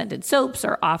selling scented soaps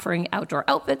or offering outdoor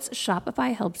outfits,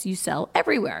 Shopify helps you sell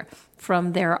everywhere.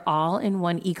 From their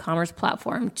all-in-one e-commerce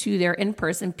platform to their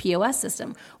in-person POS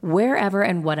system, wherever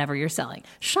and whatever you're selling,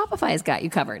 Shopify has got you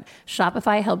covered.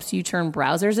 Shopify helps you turn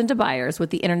browsers into buyers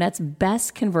with the internet's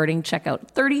best converting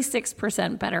checkout,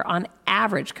 36% better on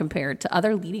average compared to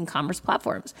other leading commerce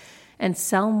platforms, and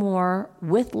sell more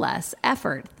with less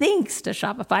effort thanks to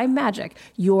Shopify Magic,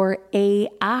 your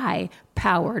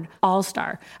AI-powered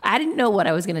all-star. I didn't know what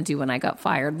I was going to do when I got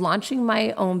fired. Launching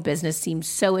my own business seemed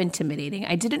so intimidating.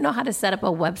 I didn't know how to set up a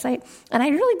website, and I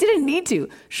really didn't need to.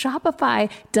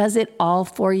 Shopify does it all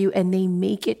for you, and they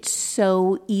make it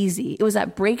so easy. It was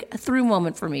that breakthrough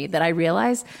moment for me that I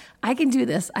realized I can do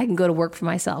this. I can go to work for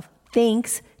myself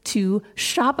thanks to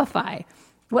Shopify.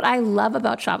 What I love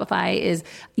about Shopify is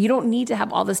you don't need to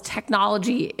have all this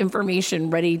technology information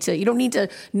ready to, you don't need to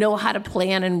know how to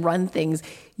plan and run things.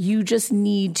 You just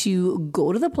need to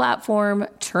go to the platform,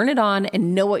 turn it on,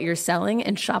 and know what you're selling.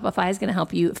 And Shopify is going to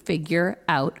help you figure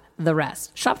out the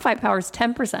rest. Shopify powers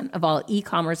 10% of all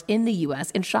e-commerce in the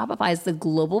US, and Shopify is the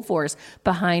global force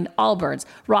behind Allbirds,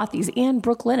 Rothy's, and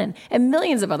Brooklinen, and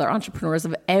millions of other entrepreneurs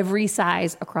of every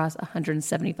size across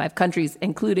 175 countries,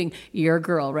 including your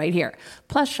girl right here.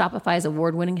 Plus, Shopify's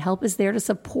award-winning help is there to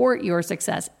support your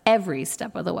success every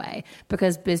step of the way,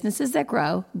 because businesses that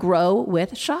grow, grow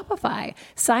with Shopify.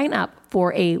 Sign up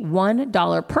for a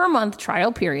 $1 per month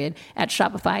trial period at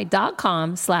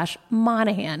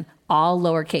shopify.com/Monahan, all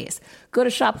lowercase. Go to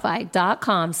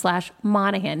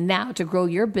shopify.com/Monahan now to grow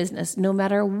your business no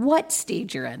matter what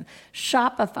stage you're in.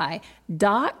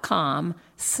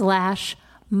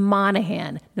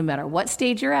 Shopify.com/Monahan. No matter what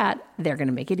stage you're at, they're going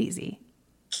to make it easy.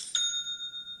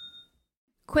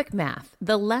 Quick math.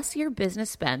 The less your business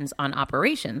spends on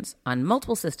operations, on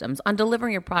multiple systems, on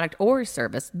delivering your product or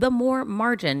service, the more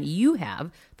margin you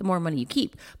have, the more money you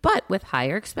keep. But with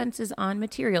higher expenses on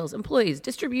materials, employees,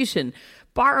 distribution,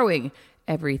 borrowing,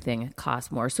 everything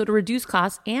costs more. So to reduce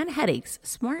costs and headaches,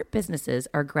 smart businesses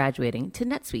are graduating to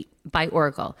NetSuite by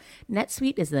Oracle.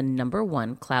 NetSuite is the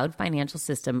 #1 cloud financial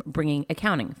system, bringing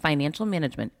accounting, financial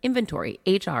management, inventory,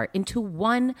 HR into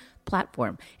one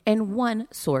platform and one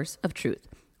source of truth.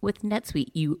 With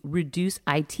NetSuite, you reduce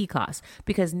IT costs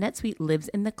because NetSuite lives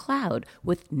in the cloud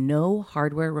with no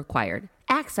hardware required,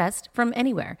 accessed from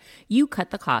anywhere. You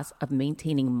cut the cost of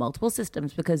maintaining multiple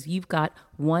systems because you've got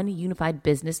one unified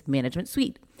business management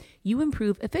suite. You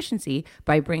improve efficiency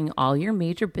by bringing all your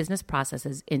major business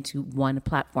processes into one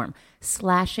platform,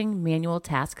 slashing manual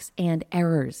tasks and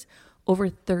errors. Over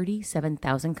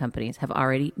 37,000 companies have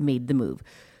already made the move.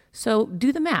 So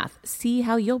do the math. See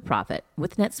how you'll profit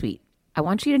with NetSuite. I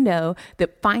want you to know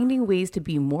that finding ways to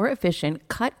be more efficient,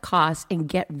 cut costs, and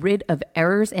get rid of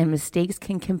errors and mistakes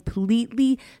can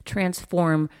completely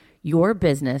transform your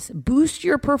business, boost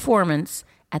your performance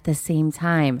at the same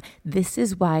time. This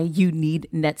is why you need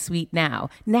NetSuite now.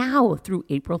 Now through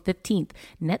April 15th,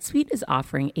 NetSuite is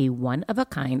offering a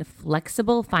one-of-a-kind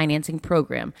flexible financing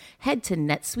program. Head to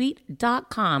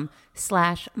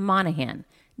netsuite.com/Monahan.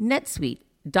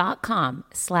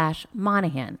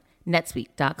 netsuite.com/Monahan.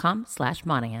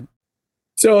 netsuite.com/Monahan.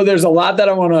 So there's a lot that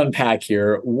I want to unpack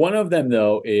here. One of them,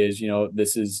 though, is,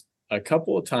 this is a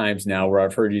couple of times now where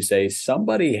I've heard you say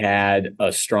somebody had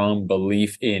a strong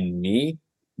belief in me,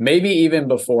 maybe even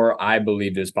before I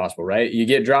believed it was possible, right? You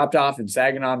get dropped off in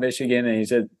Saginaw, Michigan, and he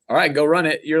said, all right, go run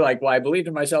it. You're like, well, I believed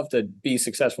in myself to be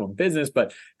successful in business,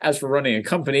 but as for running a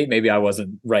company, maybe I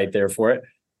wasn't right there for it.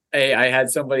 Hey, I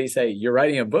had somebody say, you're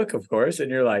writing a book, of course.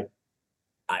 And you're like,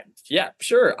 yeah,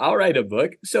 sure, I'll write a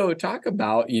book. So talk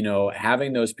about,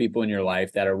 having those people in your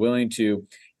life that are willing to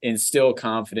instill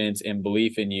confidence and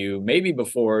belief in you, maybe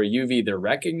before you've either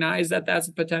recognized that that's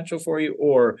a potential for you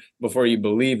or before you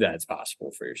believe that it's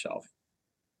possible for yourself.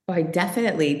 Oh, I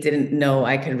definitely didn't know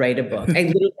I could write a book. I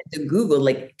literally had to Google,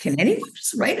 can anyone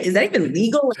just write it? Is that even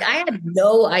legal? I had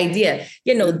no idea.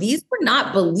 These were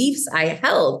not beliefs I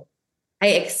held.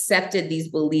 I accepted these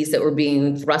beliefs that were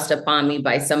being thrust upon me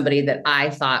by somebody that I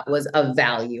thought was of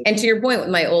value. And to your point with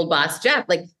my old boss, Jeff,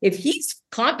 if he's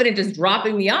confident just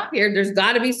dropping me off here, there's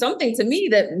got to be something to me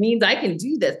that means I can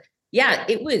do this. Yeah,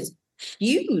 it was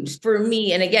huge for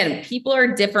me. And again, people are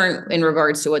different in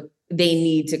regards to what they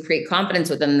need to create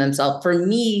confidence within themselves. For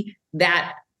me,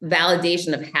 that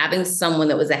validation of having someone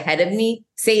that was ahead of me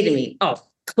say to me, oh,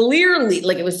 clearly,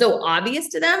 it was so obvious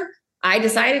to them, I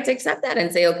decided to accept that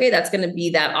and say, okay, that's going to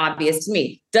be that obvious to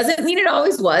me. Doesn't mean it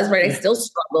always was, right? I still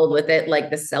struggled with it,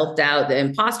 the self-doubt, the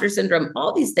imposter syndrome,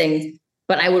 all these things.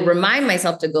 But I would remind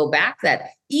myself to go back that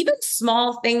even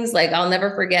small things, I'll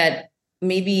never forget,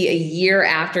 maybe a year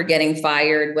after getting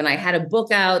fired, when I had a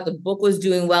book out, the book was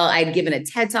doing well. I'd given a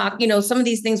TED Talk, some of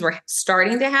these things were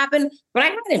starting to happen, but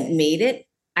I hadn't made it.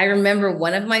 I remember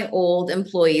one of my old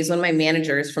employees, one of my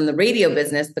managers from the radio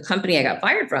business, the company I got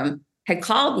fired from, had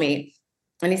called me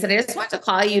and he said, I just wanted to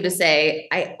call you to say,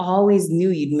 I always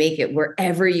knew you'd make it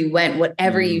wherever you went,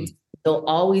 whatever you do, you'll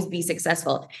always be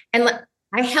successful. And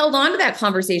I held on to that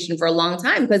conversation for a long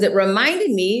time because it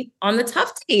reminded me on the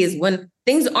tough days when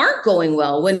things aren't going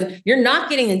well, when you're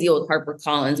not getting a deal with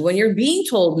HarperCollins, when you're being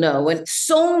told no, when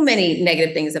so many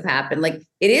negative things have happened.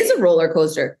 It is a roller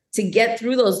coaster. To get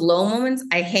through those low moments,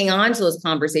 I hang on to those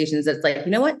conversations. That's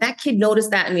you know what? That kid noticed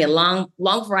that in me long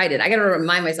before I did. I got to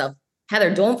remind myself,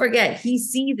 Heather, don't forget, he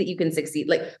sees that you can succeed.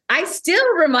 I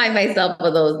still remind myself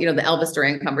of those, the Elvis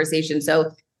Duran conversation.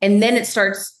 So, and then it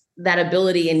starts that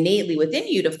ability innately within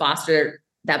you to foster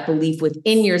that belief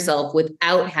within yourself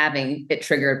without having it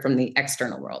triggered from the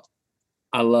external world.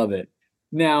 I love it.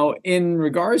 Now, in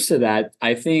regards to that,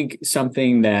 I think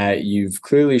something that you've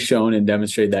clearly shown and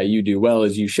demonstrated that you do well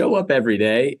is you show up every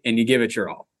day and you give it your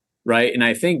all. Right. And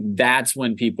I think that's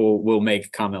when people will make a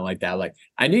comment like that.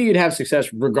 I knew you'd have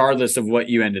success regardless of what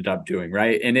you ended up doing.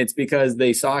 Right. And it's because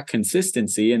they saw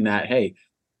consistency in that, hey,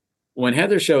 when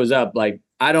Heather shows up,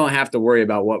 I don't have to worry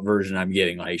about what version I'm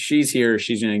getting. She's here,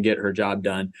 she's going to get her job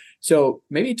done. So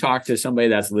maybe talk to somebody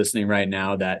that's listening right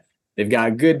now that they've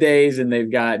got good days and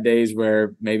they've got days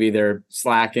where maybe they're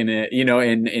slacking it,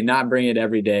 and not bring it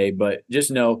every day, but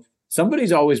just know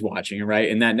somebody's always watching, right?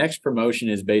 And that next promotion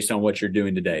is based on what you're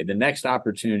doing today. The next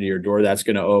opportunity or door that's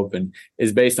going to open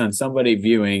is based on somebody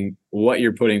viewing what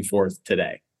you're putting forth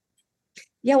today.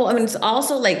 Yeah, well, it's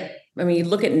also you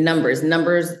look at numbers.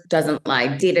 Numbers doesn't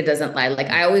lie. Data doesn't lie.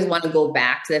 I always want to go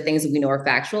back to the things that we know are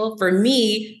factual. For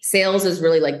me, sales is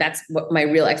really that's what my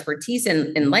real expertise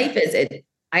in life is.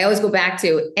 I always go back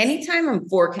to anytime I'm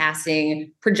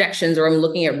forecasting projections or I'm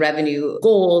looking at revenue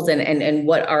goals and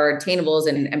what are attainables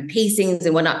and pacings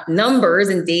and whatnot, numbers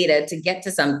and data to get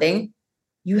to something,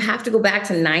 you have to go back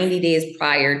to 90 days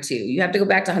prior to. You have to go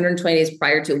back to 120 days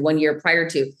prior to, 1 year prior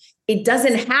to. It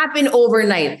doesn't happen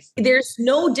overnight. There's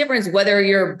no difference whether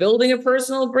you're building a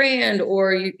personal brand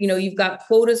or you've got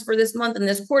quotas for this month and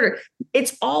this quarter.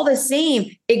 It's all the same.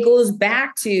 It goes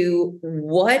back to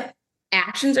what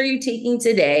actions are you taking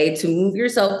today to move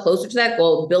yourself closer to that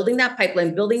goal, building that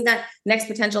pipeline, building that next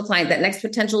potential client, that next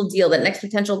potential deal, that next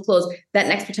potential close, that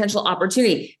next potential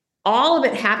opportunity. All of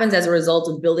it happens as a result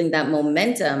of building that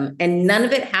momentum, and none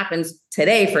of it happens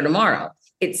today for tomorrow.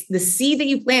 It's the seed that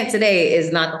you plant today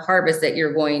is not the harvest that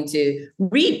you're going to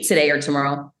reap today or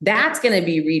tomorrow. That's going to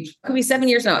be reaped. It could be 7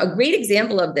 years from now. A great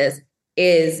example of this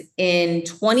is in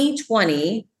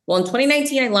 2020. Well, in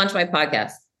 2019, I launched my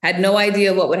podcast. Had no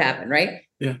idea what would happen, right?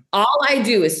 Yeah. All I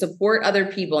do is support other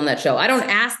people on that show. I don't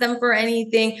ask them for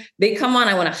anything. They come on.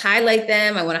 I want to highlight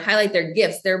them. I want to highlight their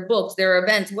gifts, their books, their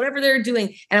events, whatever they're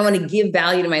doing. And I want to give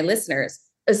value to my listeners.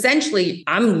 Essentially,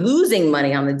 I'm losing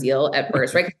money on the deal at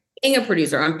first, right? I'm paying a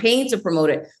producer. I'm paying to promote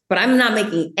it, but I'm not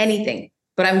making anything.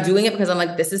 But I'm doing it because I'm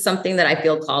like, this is something that I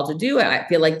feel called to do. I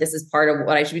feel like this is part of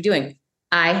what I should be doing.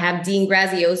 I have Dean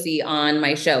Graziosi on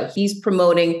my show. He's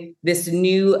promoting this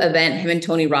new event him and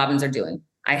Tony Robbins are doing.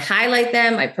 I highlight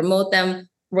them. I promote them.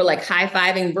 We're like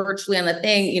high-fiving virtually on the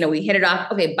thing. You know, we hit it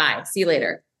off. Okay, bye. See you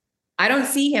later. I don't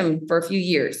see him for a few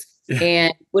years.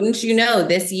 And wouldn't you know,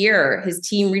 this year, his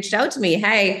team reached out to me.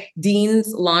 Hey,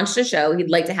 Dean's launched a show. He'd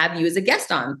like to have you as a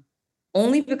guest on.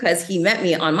 Only because he met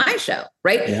me on my show,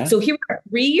 right? Yeah. So here we are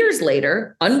 3 years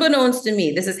later, unbeknownst to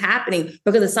me, this is happening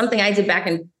because of something I did back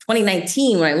in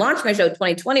 2019 when I launched my show,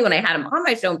 2020 when I had him on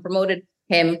my show and promoted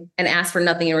him and asked for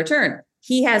nothing in return.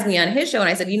 He has me on his show and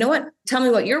I said, you know what? Tell me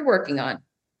what you're working on.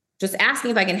 Just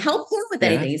asking if I can help him with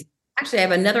anything. He's, actually, I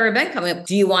have another event coming up.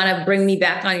 Do you want to bring me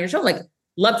back on your show? I'm like,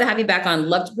 love to have you back on.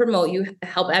 Love to promote you,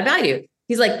 help add value.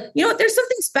 He's like, you know what? There's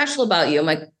something special about you. I'm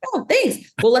like, oh,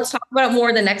 thanks. Well, let's talk about it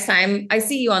more the next time I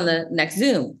see you on the next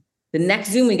Zoom. The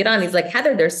next Zoom we get on, he's like,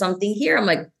 Heather, there's something here. I'm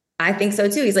like, I think so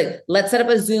too. He's like, let's set up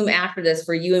a Zoom after this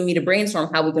for you and me to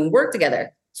brainstorm how we can work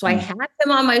together. So I had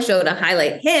him on my show to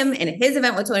highlight him and his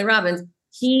event with Tony Robbins.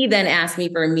 He then asked me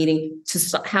for a meeting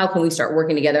to how can we start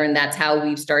working together? And that's how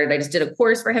we've started. I just did a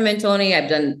course for him and Tony. I've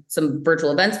done some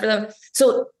virtual events for them.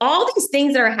 So all these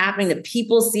things that are happening that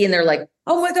people see and they're like,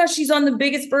 oh my gosh, she's on the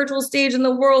biggest virtual stage in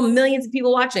the world, millions of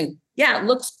people watching. Yeah, it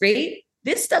looks great.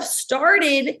 This stuff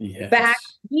started back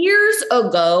years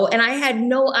ago, and I had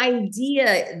no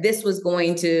idea this was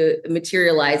going to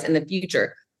materialize in the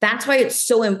future. That's why it's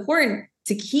so important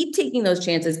to keep taking those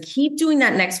chances, keep doing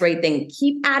that next right thing,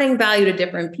 keep adding value to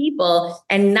different people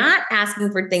and not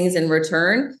asking for things in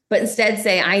return, but instead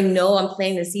say, I know I'm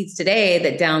planting the seeds today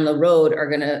that down the road are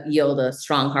going to yield a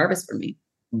strong harvest for me.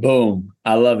 Boom.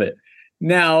 I love it.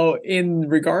 Now, in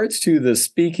regards to the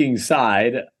speaking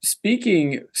side,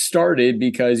 speaking started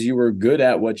because you were good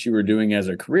at what you were doing as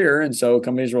a career. And so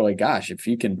companies were like, gosh, if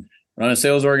you can run a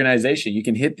sales organization, you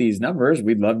can hit these numbers.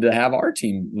 We'd love to have our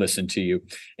team listen to you.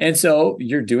 And so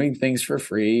you're doing things for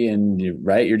free and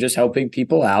you're just helping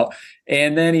people out.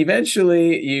 And then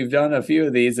eventually you've done a few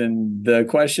of these and the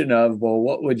question of, well,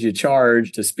 what would you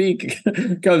charge to speak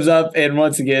comes up. And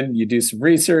once again, you do some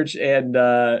research and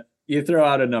you throw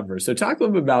out a number. So talk a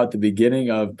little bit about the beginning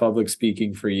of public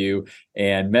speaking for you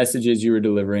and messages you were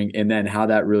delivering, and then how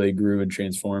that really grew and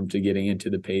transformed to getting into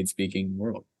the paid speaking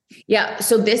world. Yeah.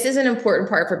 So this is an important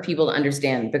part for people to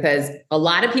understand because a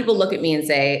lot of people look at me and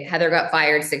say, Heather got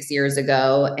fired 6 years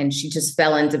ago and she just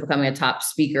fell into becoming a top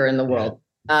speaker in the world.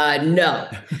 No,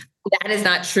 that is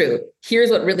not true. Here's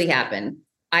what really happened.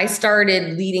 I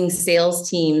started leading sales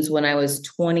teams when I was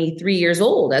 23 years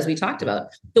old, as we talked about.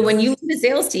 So when you lead a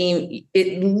sales team,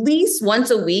 at least once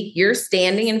a week, you're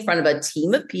standing in front of a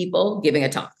team of people giving a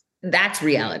talk. That's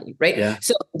reality, right? Yeah.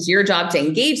 So it's your job to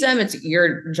engage them. It's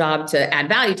your job to add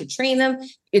value, to train them.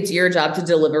 It's your job to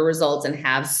deliver results and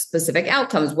have specific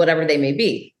outcomes, whatever they may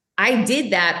be. I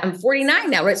did that. I'm 49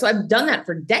 now, right? So I've done that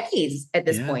for decades at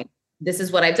this point. This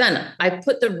is what I've done. I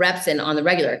put the reps in on the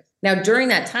regular. Now, during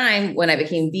that time, when I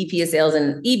became VP of sales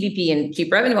and EVP and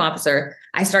chief revenue officer,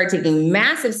 I started taking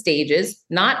massive stages,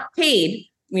 not paid.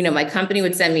 You know, my company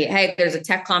would send me, hey, there's a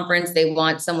tech conference. They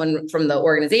want someone from the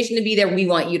organization to be there. We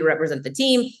want you to represent the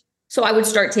team. So I would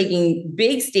start taking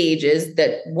big stages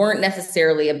that weren't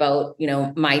necessarily about, you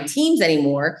know, my teams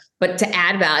anymore, but to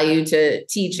add value, to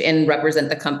teach and represent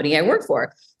the company I work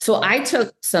for. So I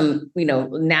took some, you know,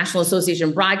 National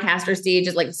Association broadcaster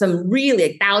stages, like some really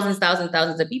like thousands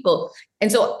of people.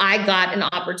 And so I got an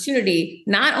opportunity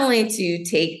not only to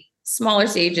take smaller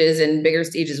stages and bigger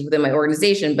stages within my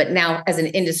organization, but now as an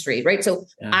industry, right? So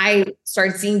I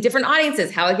started seeing different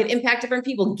audiences, how I could impact different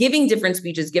people, giving different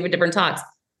speeches, giving different talks.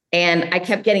 And I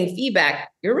kept getting feedback.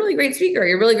 You're a really great speaker.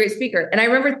 You're a really great speaker. And I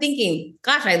remember thinking,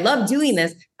 gosh, I love doing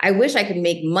this. I wish I could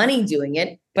make money doing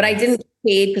it, but I didn't get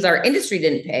paid because our industry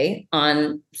didn't pay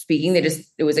on speaking.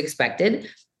 It was expected.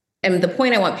 And the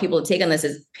point I want people to take on this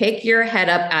is pick your head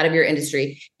up out of your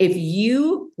industry. If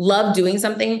you love doing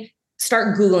something,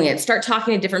 start Googling it, start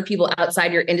talking to different people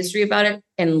outside your industry about it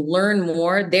and learn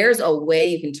more. There's a way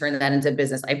you can turn that into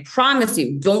business. I promise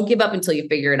you, don't give up until you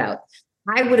figure it out.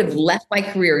 I would have left my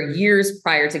career years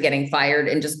prior to getting fired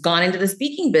and just gone into the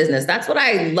speaking business. That's what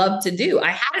I love to do. I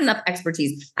had enough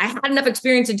expertise. I had enough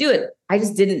experience to do it. I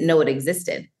just didn't know it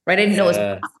existed, right? I didn't know it was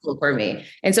possible for me.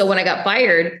 And so when I got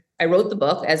fired, I wrote the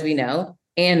book, as we know,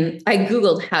 and I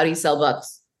Googled, how do you sell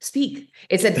books? Speak.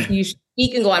 It said you should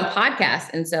speak and go on podcasts.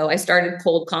 And so I started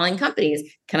cold calling companies.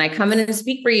 Can I come in and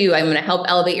speak for you? I'm going to help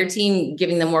elevate your team,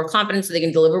 giving them more confidence so they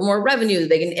can deliver more revenue.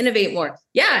 They can innovate more.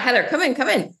 Yeah, Heather, come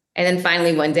in. And then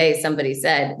finally one day somebody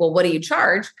said, well, what do you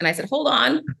charge? And I said, hold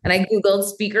on. And I Googled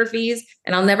speaker fees,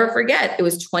 and I'll never forget. It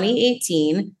was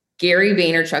 2018. Gary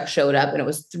Vaynerchuk showed up, and it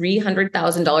was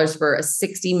 $300,000 for a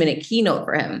 60-minute keynote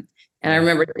for him. And I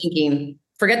remember thinking,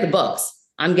 forget the books.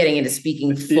 I'm getting into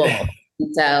speaking full.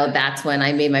 So that's when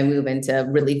I made my move into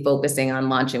really focusing on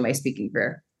launching my speaking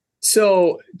career.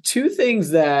 So 2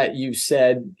 things that you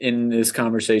said in this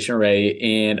conversation, Ray,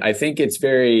 and I think it's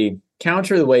very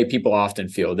counter the way people often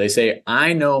feel. They say,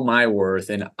 I know my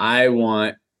worth and I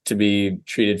want to be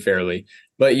treated fairly.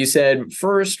 But you said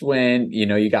first, when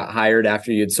you got hired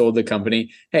after you had sold the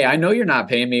company, hey, I know you're not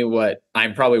paying me what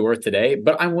I'm probably worth today,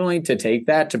 but I'm willing to take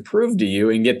that to prove to you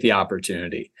and get the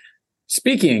opportunity.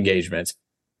 Speaking engagements,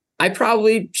 I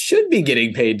probably should be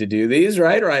getting paid to do these,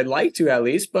 right? Or I'd like to at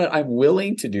least, but I'm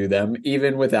willing to do them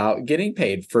even without getting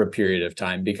paid for a period of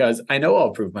time because I know I'll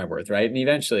prove my worth, right? And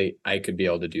eventually I could be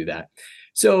able to do that.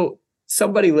 So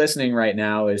somebody listening right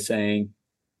now is saying,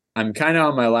 I'm kind of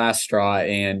on my last straw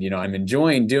and, I'm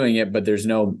enjoying doing it, but there's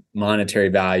no monetary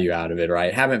value out of it,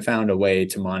 right? Haven't found a way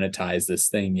to monetize this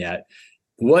thing yet.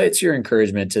 What's your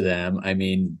encouragement to them? I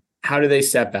mean, how do they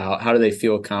step out? How do they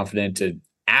feel confident to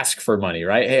ask for money,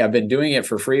 right? Hey, I've been doing it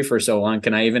for free for so long.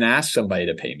 Can I even ask somebody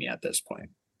to pay me at this point?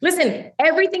 Listen,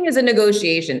 everything is a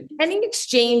negotiation. Any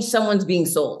exchange, someone's being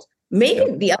sold. Make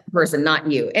it the other person, not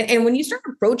you. And when you start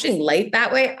approaching life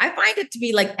that way, I find it to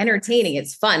be like entertaining.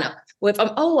 It's fun. If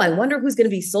I wonder who's going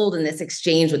to be sold in this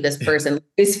exchange with this person.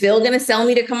 Is Phil going to sell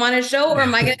me to come on his show, or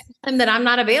am I going to tell him that I'm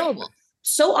not available?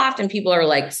 So often people are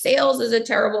like, sales is a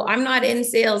terrible, I'm not in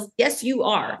sales. Yes, you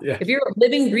are. Yeah. If you're a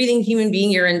living, breathing human being,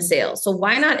 you're in sales. So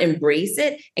why not embrace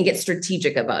it and get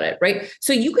strategic about it, right?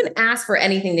 So you can ask for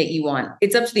anything that you want.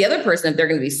 It's up to the other person if they're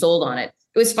going to be sold on it.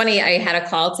 It was funny. I had a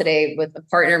call today with a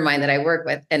partner of mine that I work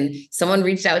with, and someone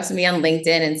reached out to me on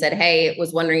LinkedIn and said, hey,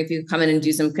 was wondering if you could come in and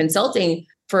do some consulting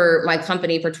for my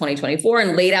company for 2024,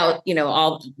 and laid out,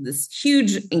 all this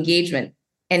huge engagement.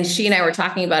 And she and I were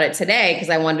talking about it today because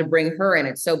I wanted to bring her in.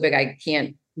 It's so big, I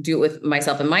can't do it with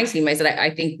myself and my team. I said, I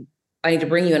think I need to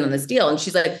bring you in on this deal. And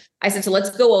she's like, I said, so let's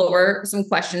go over some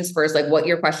questions first, like what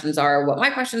your questions are, what my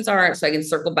questions are, so I can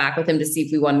circle back with him to see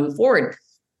if we want to move forward.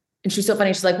 And she's so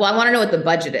funny. She's like, well, I want to know what the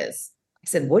budget is. I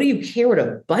said, what do you care what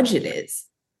a budget is?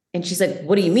 And she's like,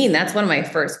 what do you mean? That's one of my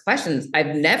first questions.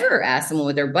 I've never asked someone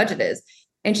what their budget is.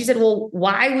 And she said, well,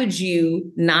 why would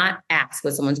you not ask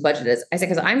what someone's budget is? I said,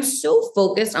 because I'm so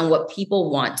focused on what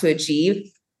people want to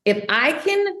achieve. If I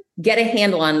can get a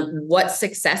handle on what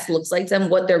success looks like to them,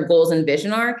 what their goals and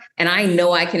vision are, and I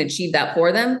know I can achieve that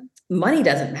for them, money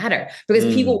doesn't matter, because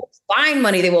people will find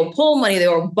money, they will pull money, they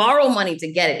will borrow money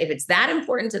to get it. If it's that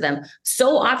important to them,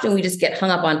 so often we just get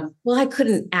hung up on, well, I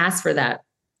couldn't ask for that.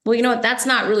 Well, you know what? That's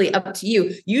not really up to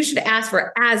you. You should ask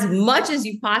for as much as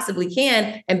you possibly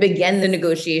can and begin the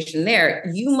negotiation there.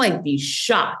 You might be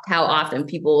shocked how often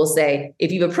people will say,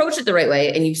 if you've approached it the right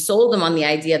way and you've sold them on the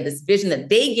idea of this vision that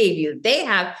they gave you, that they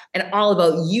have, and all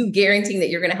about you guaranteeing that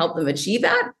you're going to help them achieve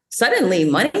that, suddenly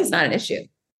money is not an issue.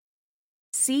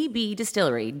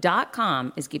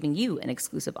 CBDistillery.com is giving you an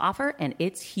exclusive offer, and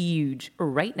it's huge.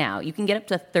 Right now, you can get up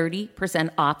to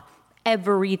 30% off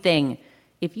everything.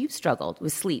 If you've struggled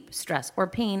with sleep, stress, or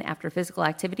pain after physical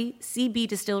activity,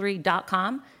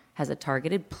 CBDistillery.com has a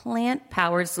targeted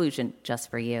plant-powered solution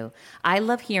just for you. I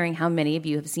love hearing how many of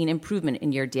you have seen improvement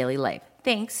in your daily life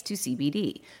thanks to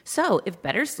CBD. So if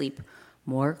better sleep,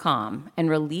 more calm, and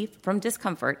relief from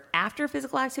discomfort after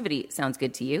physical activity sounds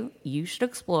good to you, you should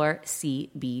explore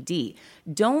CBD.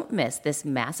 Don't miss this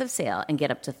massive sale and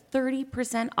get up to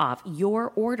 30% off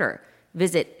your order.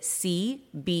 Visit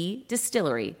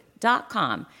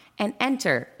CBDistillery.com and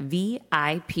enter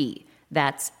VIP.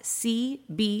 That's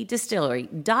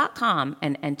CBDistillery.com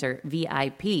and enter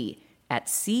VIP at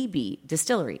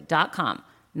CBDistillery.com.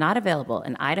 Not available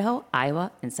in Idaho,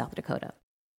 Iowa, and South Dakota.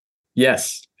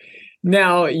 Yes.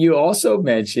 Now, you also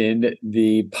mentioned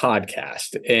the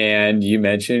podcast, and you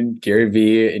mentioned Gary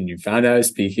Vee, and you found out I was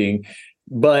speaking,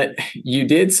 but you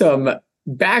did some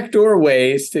backdoor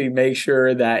ways to make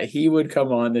sure that he would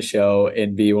come on the show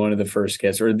and be one of the first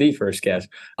guests, or the first guest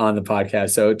on the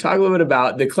podcast. So talk a little bit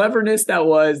about the cleverness that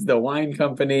was the wine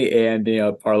company and,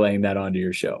 parlaying that onto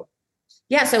your show.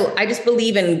 Yeah. So I just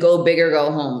believe in go big or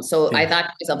go home. So I thought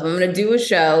to myself, I'm going to do a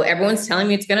show. Everyone's telling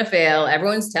me it's going to fail.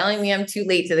 Everyone's telling me I'm too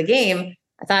late to the game.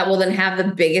 I thought, well, then have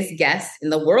the biggest guest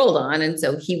in the world on. And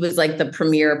so he was like the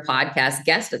premier podcast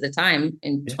guest at the time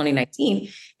in 2019.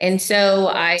 And so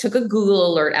I took a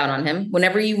Google alert out on him.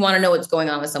 Whenever you want to know what's going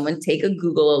on with someone, take a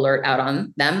Google alert out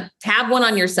on them, tab one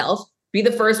on yourself, be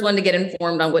the first one to get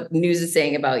informed on what news is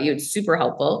saying about you. It's super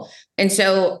helpful. And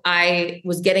so I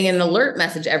was getting an alert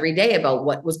message every day about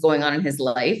what was going on in his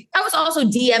life. I was also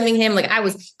DMing him. Like I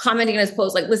was commenting on his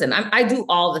post, like, listen, I do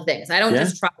all the things. I don't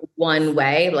just try one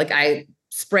way. Like I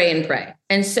spray and pray.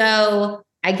 And so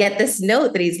I get this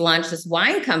note that he's launched this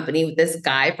wine company with this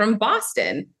guy from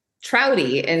Boston,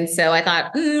 Trouty. And so I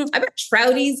thought, I bet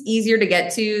Trouty's easier to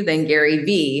get to than Gary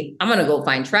Vee. I'm going to go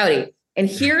find Trouty. And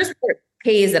here's where it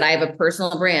pays that I have a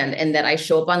personal brand and that I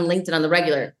show up on LinkedIn on the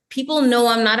regular. People know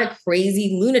I'm not a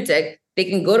crazy lunatic. They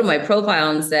can go to my profile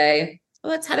and say, oh,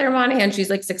 that's Heather Monahan. She's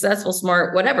like successful,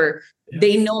 smart, whatever. Yeah.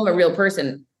 They know I'm a real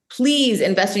person. Please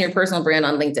invest in your personal brand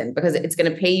on LinkedIn because it's going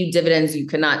to pay you dividends you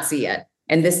cannot see yet.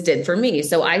 And this did for me.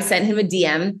 So I sent him a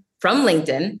DM from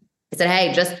LinkedIn. I said,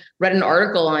 hey, just read an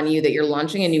article on you that you're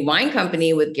launching a new wine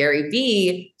company with Gary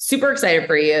Vee. Super excited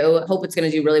for you. Hope it's going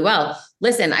to do really well.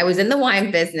 Listen, I was in the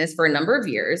wine business for a number of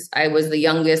years. I was the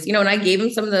youngest, and I gave him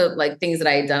some of the like things that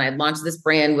I had done. I'd launched this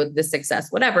brand with this success,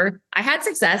 whatever. I had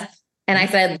success. And I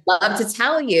said, I'd love to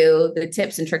tell you the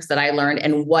tips and tricks that I learned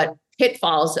and what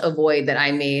pitfalls to avoid that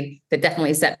I made that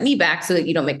definitely set me back so that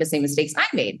you don't make the same mistakes I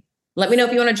made. Let me know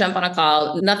if you want to jump on a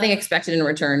call. Nothing expected in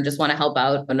return. Just want to help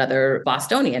out another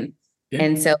Bostonian. Yeah.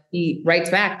 And so he writes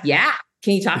back, yeah,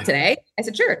 can you talk today? I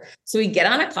said, sure. So we get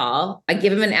on a call. I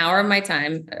give him an hour of my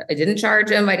time. I didn't charge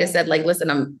him. I just said, like,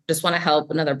 listen, just want to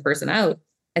help another person out.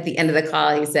 At the end of the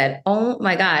call, he said, oh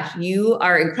my gosh, you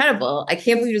are incredible. I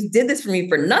can't believe you just did this for me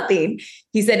for nothing.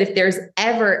 He said, if there's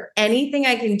ever anything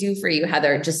I can do for you,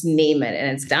 Heather, just name it and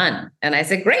it's done. And I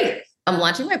said, great. I'm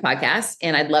launching my podcast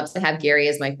and I'd love to have Gary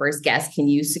as my first guest. Can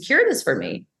you secure this for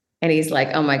me? And he's like,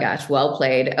 oh my gosh, well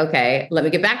played. Okay, let me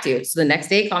get back to you. So the next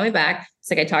day, he called me back. It's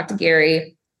like, I talked to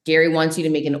Gary. Gary wants you to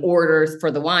make an order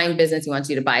for the wine business. He wants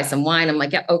you to buy some wine. I'm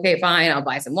like, yeah, okay, fine. I'll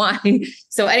buy some wine.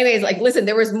 So anyways, like, listen,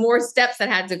 there was more steps that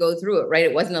had to go through it, right?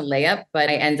 It wasn't a layup, but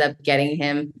I end up getting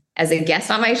him as a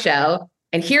guest on my show.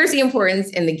 And here's the importance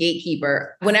in the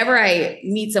gatekeeper. Whenever I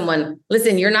meet someone,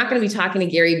 listen, you're not going to be talking to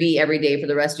Gary Vee every day for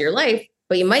the rest of your life,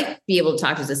 but you might be able to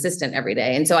talk to his assistant every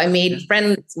day. And so I made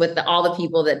friends with all the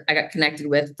people that I got connected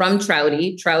with from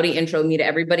Trouty. Trouty introed me to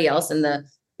everybody else in the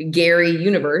Gary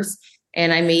universe.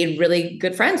 And I made really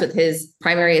good friends with his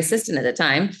primary assistant at the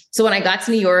time. So when I got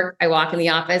to New York, I walk in the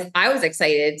office. I was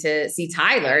excited to see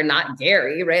Tyler, not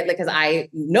Gary, right? Like, because I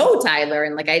know Tyler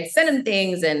and like I'd sent him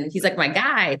things and he's like my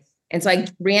guy. And so I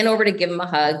ran over to give him a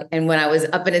hug. And when I was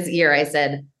up in his ear, I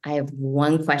said, I have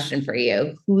one question for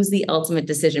you. Who's the ultimate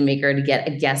decision maker to get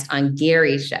a guest on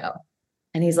Gary's show?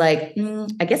 And he's like,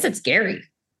 I guess it's Gary.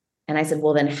 And I said,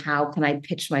 well, then how can I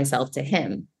pitch myself to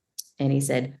him? And he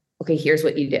said, okay, here's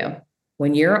what you do.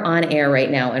 When you're on air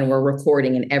right now and we're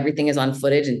recording and everything is on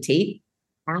footage and tape,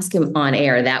 ask him on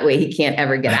air. That way he can't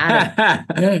ever get out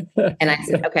of it. And I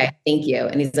said, okay, thank you.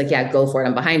 And he's like, yeah, go for it.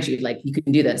 I'm behind you. Like, you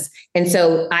can do this. And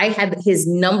so I had his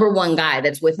number one guy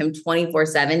that's with him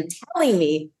 24/7 telling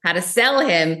me how to sell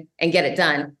him and get it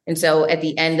done. And so at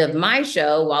the end of my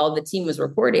show, while the team was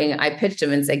recording, I pitched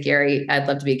him and said, Gary, I'd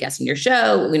love to be a guest on your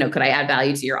show. Could I add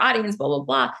value to your audience? Blah, blah,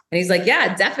 blah. And he's like,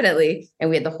 yeah, definitely. And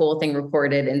we had the whole thing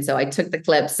recorded. And so I took the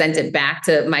clip, sent it back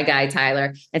to my guy,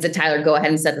 Tyler, and said, Tyler, go ahead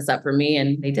and set this up for me.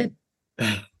 And they did.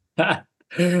 I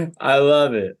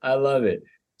love it. I love it.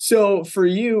 So for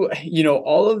you,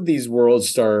 all of these worlds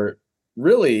start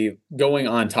really going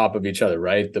on top of each other,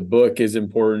 right? The book is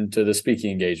important to the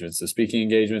speaking engagements. The speaking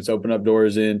engagements open up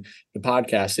doors in the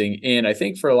podcasting. And I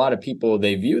think for a lot of people,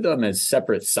 they view them as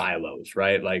separate silos,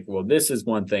 right? Like, well, this is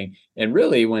one thing. And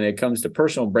really, when it comes to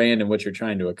personal brand and what you're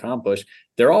trying to accomplish,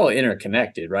 they're all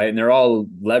interconnected, right? And they're all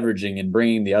leveraging and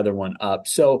bringing the other one up.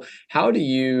 So how do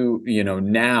you,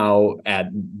 now at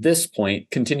this point,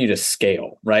 continue to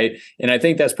scale, right? And I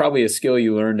think that's probably a skill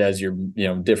you learned as your,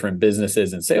 different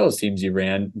businesses and sales teams you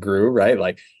grew, right?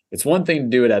 Like, it's one thing to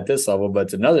do it at this level, but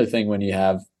it's another thing when you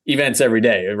have events every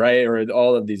day, right? Or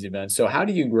all of these events. So how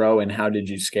do you grow and how did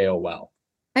you scale well?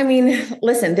 I mean,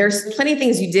 listen, there's plenty of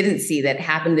things you didn't see that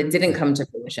happened that didn't come to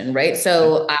fruition, right?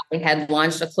 So I had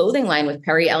launched a clothing line with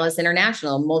Perry Ellis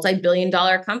International, a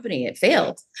multi-billion-dollar company. It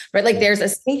failed, right? Like, there's a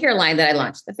skincare line that I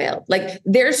launched that failed. Like,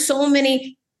 there's so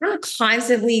many. I'm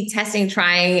constantly testing,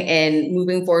 trying, and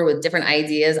moving forward with different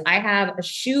ideas. I have a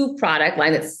shoe product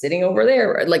line that's sitting over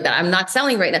there, like, that I'm not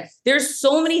selling right now. There's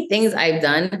so many things I've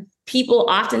done. People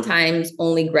oftentimes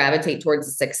only gravitate towards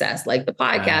the success, like the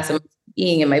podcast and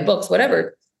being in my books,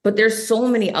 whatever. But there's so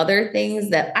many other things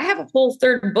that I have a whole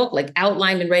third book like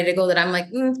outlined and ready to go that I'm like,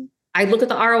 I look at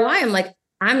the ROI. I'm like,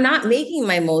 I'm not making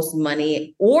my most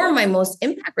money or my most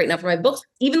impact right now for my books,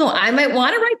 even though I might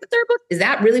want to write the third book. Is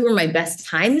that really where my best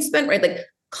time is spent? Right. Like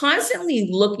constantly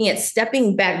looking at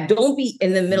stepping back. Don't be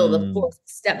in the middle of the force.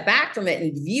 Step back from it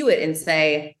and view it and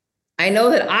say, I know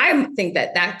that I think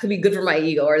that that could be good for my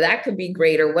ego or that could be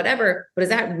great or whatever, but is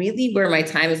that really where my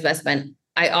time is best spent?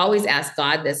 I always ask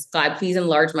God this, God, please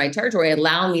enlarge my territory,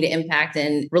 allow me to impact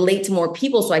and relate to more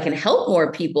people so I can help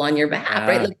more people on your behalf,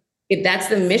 right? Like, if that's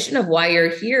the mission of why you're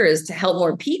here is to help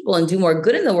more people and do more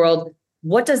good in the world,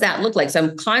 what does that look like? So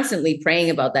I'm constantly praying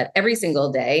about that every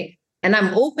single day. And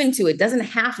I'm open to it. It doesn't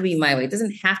have to be my way. It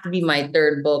doesn't have to be my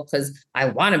third book because I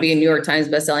want to be a New York Times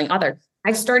bestselling author.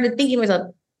 I started thinking to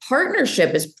myself,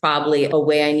 partnership is probably a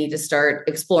way I need to start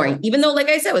exploring. Even though, like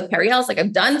I said, with Perry Ellis, like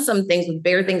I've done some things with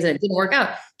bigger things and it didn't work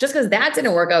out. Just because that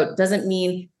didn't work out doesn't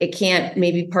mean it can't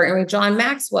maybe partner with John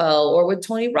Maxwell or with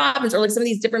Tony Robbins or like some of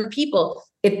these different people.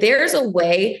 If there's a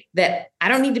way that I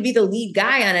don't need to be the lead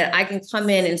guy on it, I can come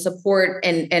in and support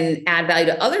and add value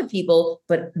to other people,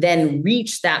 but then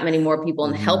reach that many more people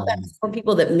and help that more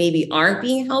people that maybe aren't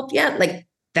being helped yet. Like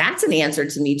that's an answer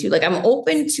to me too. Like I'm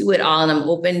open to it all and I'm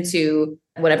open to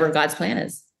whatever God's plan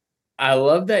is. I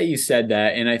love that you said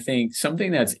that. And I think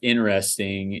something that's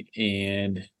interesting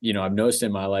and, I've noticed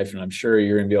in my life, and I'm sure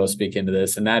you're going to be able to speak into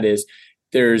this, and that is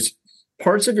there's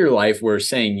parts of your life where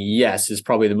saying yes is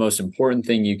probably the most important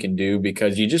thing you can do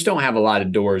because you just don't have a lot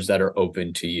of doors that are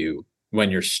open to you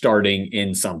when you're starting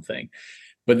in something.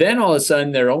 But then all of a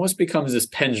sudden there almost becomes this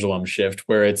pendulum shift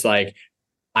where it's like,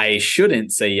 I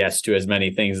shouldn't say yes to as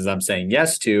many things as I'm saying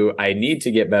yes to. I need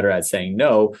to get better at saying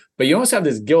no. But you almost have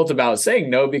this guilt about saying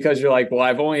no because you're like, well,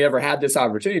 I've only ever had this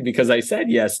opportunity because I said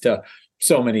yes to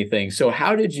so many things. So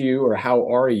how did you or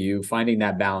how are you finding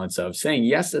that balance of saying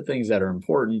yes to things that are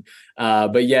important,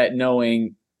 but yet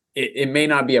knowing it may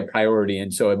not be a priority.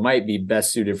 And so it might be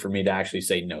best suited for me to actually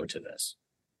say no to this.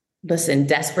 Listen,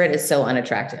 desperate is so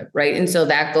unattractive, right? And so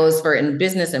that goes for in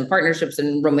business and partnerships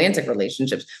and romantic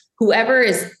relationships. Whoever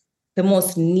is the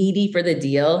most needy for the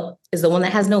deal is the one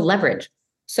that has no leverage.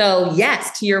 So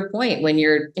yes, to your point, when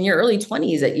you're in your early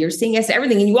 20s, that you're saying yes to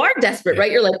everything and you are desperate,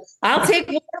 right? You're like, I'll take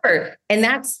whatever. And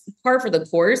that's par for the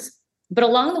course. But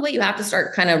along the way, you have to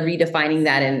start kind of redefining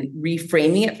that and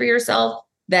reframing it for yourself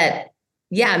that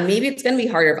yeah, maybe it's going to be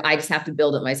harder if I just have to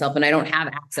build it myself and I don't have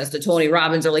access to Tony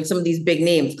Robbins or like some of these big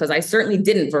names, because I certainly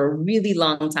didn't for a really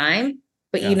long time.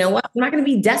 But you know what? I'm not going to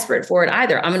be desperate for it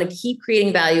either. I'm going to keep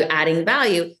creating value, adding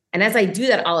value. And as I do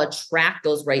that, I'll attract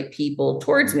those right people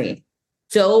towards me.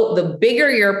 So the bigger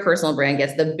your personal brand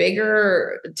gets, the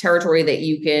bigger territory that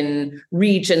you can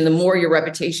reach and the more your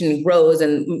reputation grows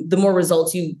and the more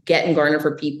results you get and garner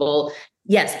for people.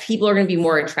 Yes, people are going to be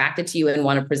more attracted to you and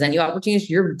want to present you opportunities.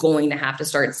 You're going to have to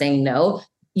start saying no.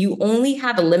 You only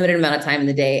have a limited amount of time in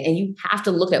the day and you have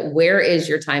to look at where is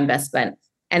your time best spent.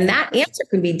 And that answer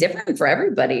can be different for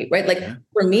everybody, right? Like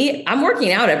for me, I'm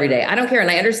working out every day. I don't care.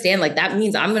 And I understand like that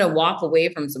means I'm going to walk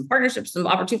away from some partnerships, some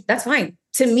opportunities. That's fine.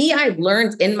 To me, I've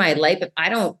learned in my life, if I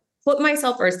don't put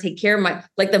myself first, take care of my,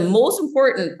 like the most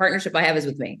important partnership I have is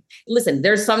with me. Listen,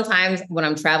 there's sometimes when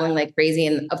I'm traveling like crazy.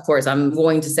 And of course, I'm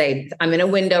going to say, I'm in a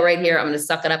window right here. I'm going to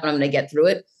suck it up and I'm going to get through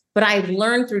it. But I've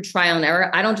learned through trial and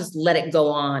error. I don't just let it go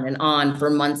on and on for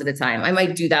months at a time. I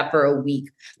might do that for a week.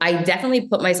 I definitely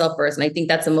put myself first. And I think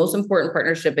that's the most important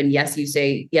partnership. And yes, you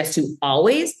say yes to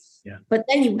always, but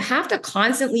then you have to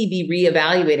constantly be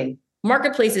reevaluating.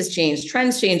 Marketplaces change,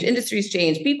 trends change, industries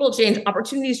change, people change,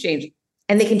 opportunities change.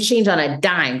 And they can change on a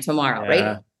dime tomorrow,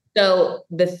 right? So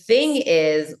the thing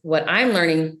is, what I'm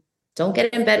learning, don't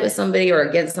get in bed with somebody or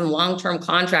get some long-term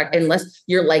contract unless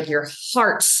you're like your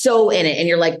heart so in it. And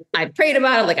you're like, I prayed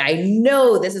about it. Like, I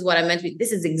know this is what I'm meant to be.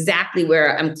 This is exactly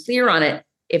where I'm clear on it.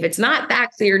 If it's not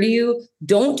that clear to you,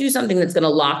 don't do something that's going to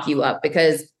lock you up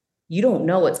because you don't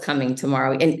know what's coming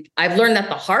tomorrow. And I've learned that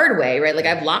the hard way, right? Like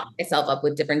I've locked myself up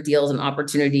with different deals and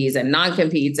opportunities and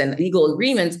non-competes and legal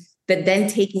agreements that then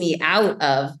take me out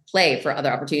of play for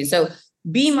other opportunities. So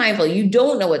be mindful. You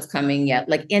don't know what's coming yet.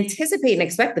 Like anticipate and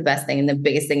expect the best thing and the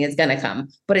biggest thing is going to come.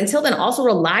 But until then, also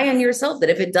rely on yourself that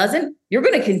if it doesn't, you're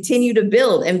going to continue to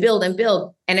build and build and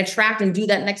build and attract and do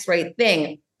that next right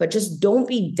thing. But just don't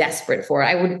be desperate for it.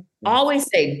 I would always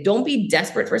say, don't be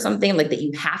desperate for something like that.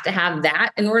 You have to have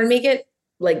that in order to make it.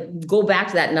 Like go back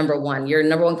to that number one. Your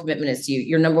number one commitment is to you.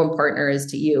 Your number one partner is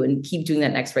to you, and keep doing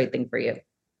that next right thing for you.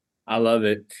 I love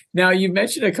it. Now, you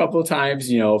mentioned a couple of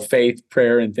times, faith,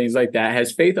 prayer, and things like that.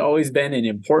 Has faith always been an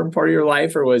important part of your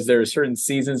life, or was there certain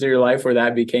seasons of your life where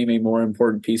that became a more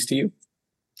important piece to you?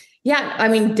 Yeah, I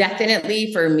mean,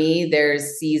 definitely for me,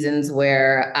 there's seasons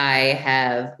where I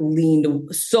have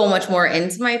leaned so much more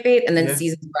into my faith, and then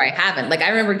seasons where I haven't. Like, I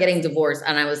remember getting divorced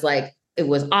and I was like, it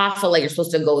was awful. Like, you're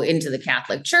supposed to go into the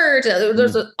Catholic Church.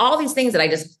 There's all these things that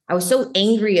I was so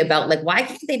angry about. Like, why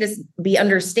can't they just be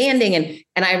understanding?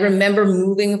 And I remember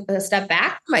moving a step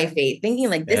back from my faith, thinking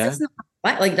like, this is not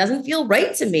like, doesn't feel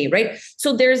right to me. Right.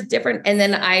 So there's different. And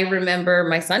then I remember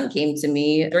my son came to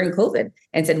me during COVID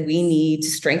and said, we need to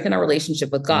strengthen our relationship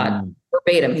with God.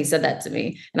 Verbatim. He said that to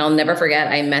me. And I'll never forget.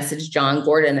 I messaged John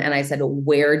Gordon and I said,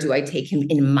 where do I take him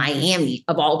in Miami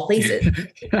of all places?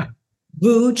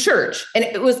 VOUS Church. And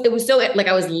it was so like,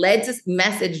 I was led to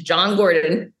message John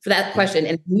Gordon for that question.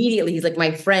 And immediately he's like,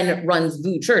 my friend runs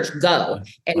VOUS Church, go.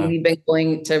 And we've been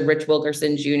going to Rich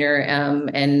Wilkerson Jr.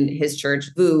 And his church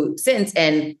VOUS since.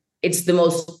 And it's the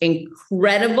most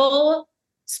incredible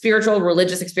spiritual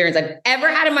religious experience I've ever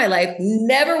had in my life.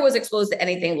 Never was exposed to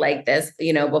anything like this,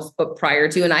 prior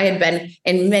to, and I had been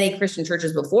in many Christian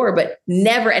churches before, but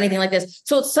never anything like this.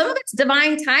 So some of it's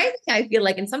divine timing, I feel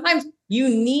like, and sometimes you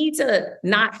need to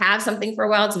not have something for a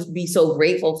while to be so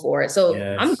grateful for it. So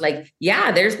I'm like,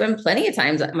 there's been plenty of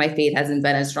times that my faith hasn't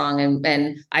been as strong.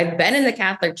 And I've been in the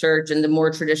Catholic Church and the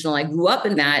more traditional, I grew up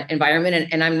in that environment,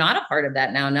 and I'm not a part of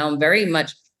that now. Now I'm very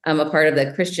much a part of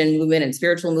the Christian movement and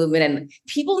spiritual movement, and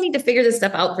people need to figure this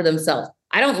stuff out for themselves.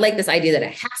 I don't like this idea that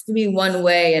it has to be one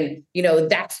way and,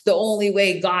 that's the only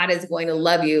way God is going to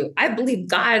love you. I believe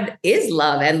God is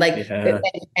love, and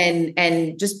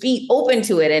and just be open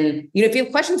to it. And, if you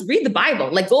have questions, read the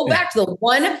Bible. Like, go back to the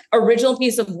one original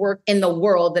piece of work in the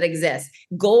world that exists.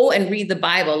 Go and read the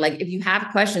Bible. Like, if you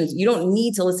have questions, you don't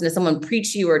need to listen to someone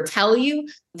preach to you or tell you.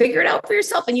 Figure it out for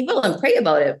yourself, and you will, and pray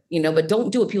about it, but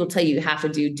don't do what people tell you have to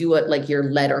do. Do what like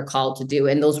you're led or called to do.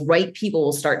 And those right people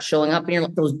will start showing up,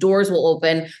 and those doors will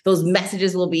open, those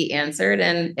messages will be answered,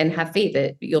 and have faith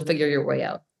that you'll figure your way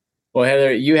out. Well,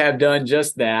 Heather, you have done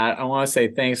just that. I want to say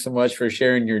thanks so much for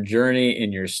sharing your journey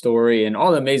and your story and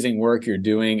all the amazing work you're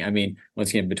doing. I mean,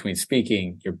 once again, between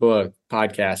speaking, your book,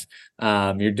 podcast,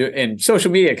 you're doing and social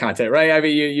media content, right? I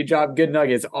mean, you drop good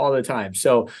nuggets all the time.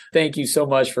 So thank you so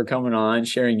much for coming on,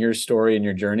 sharing your story and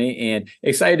your journey, and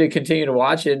excited to continue to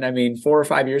watch it. And I mean, 4 or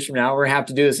 5 years from now, we're going to have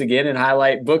to do this again and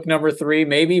highlight book number 3,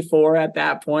 maybe 4 at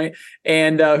that point.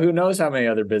 And who knows how many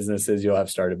other businesses you'll have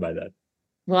started by then.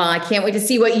 Well, I can't wait to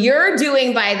see what you're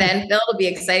doing by then, Phil. It'll be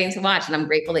exciting to watch. And I'm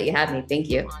grateful that you had me. Thank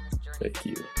you. Thank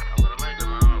you.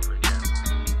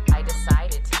 I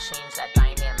decided to change that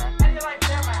dynamic.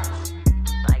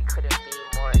 I couldn't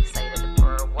be more excited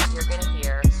for what you're going to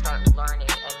hear, start learning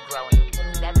and growing.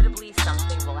 Inevitably,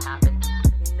 something will happen.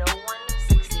 No one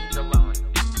succeeds alone.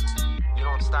 You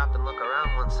don't stop and look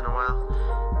around once in a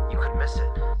while, you could miss it.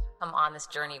 Come on this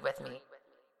journey with me.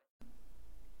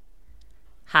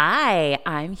 Hi,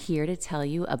 I'm here to tell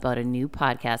you about a new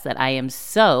podcast that I am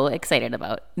so excited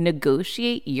about,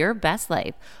 Negotiate Your Best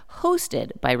Life,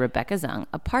 hosted by Rebecca Zung,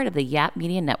 a part of the Yap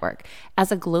Media Network.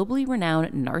 As a globally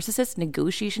renowned narcissist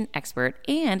negotiation expert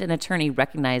and an attorney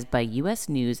recognized by U.S.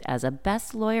 News as a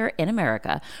best lawyer in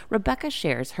America, Rebecca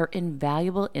shares her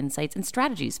invaluable insights and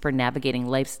strategies for navigating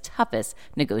life's toughest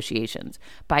negotiations.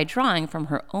 By drawing from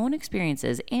her own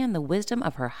experiences and the wisdom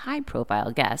of her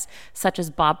high-profile guests, such as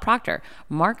Bob Proctor,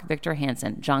 Mark Victor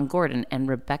Hansen, John Gordon, and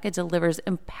Rebecca delivers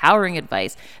empowering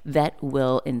advice that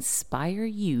will inspire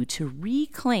you to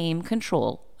reclaim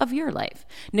control of your life.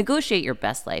 Negotiate Your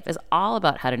Best Life is all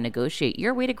about how to negotiate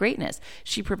your way to greatness.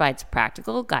 She provides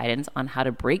practical guidance on how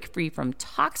to break free from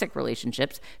toxic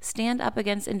relationships, stand up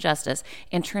against injustice,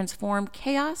 and transform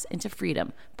chaos into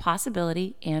freedom,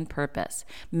 possibility, and purpose.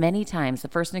 Many times, the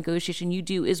first negotiation you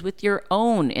do is with your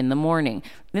own in the morning.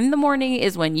 In the morning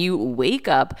is when you wake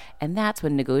up, and that's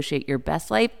when Negotiate Your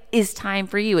Best Life is time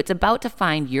for you. It's about to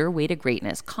find your way to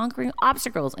greatness, conquering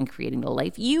obstacles, and creating the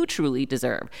life you truly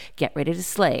deserve. Get ready to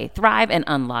slay, thrive, and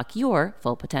unlock your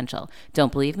full potential.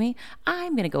 Don't believe me?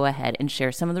 I'm going to go ahead and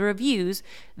share some of the reviews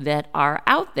that are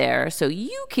out there so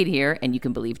you can hear and you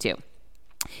can believe too.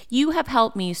 You have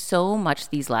helped me so much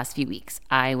these last few weeks.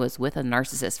 I was with a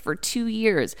narcissist for 2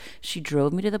 years. She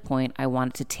drove me to the point I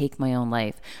wanted to take my own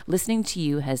life. Listening to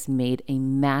you has made a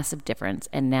massive difference,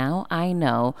 and now I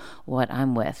know what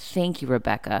I'm with. Thank you,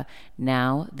 Rebecca.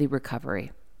 Now the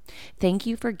recovery. Thank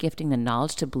you for gifting the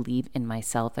knowledge to believe in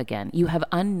myself again. You have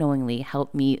unknowingly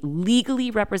helped me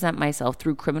legally represent myself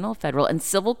through criminal, federal, and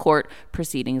civil court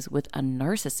proceedings with a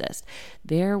narcissist.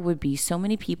 There would be so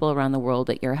many people around the world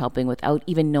that you're helping without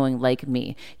even knowing, like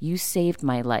me. You saved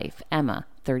my life. Emma,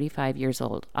 35 years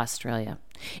old, Australia.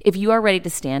 If you are ready to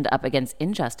stand up against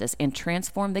injustice and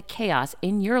transform the chaos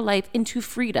in your life into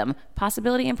freedom,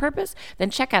 possibility, and purpose, then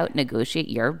check out Negotiate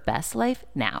Your Best Life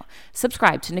now.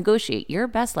 Subscribe to Negotiate Your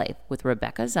Best Life with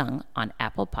Rebecca Zung on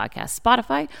Apple Podcasts,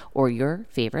 Spotify, or your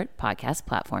favorite podcast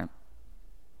platform.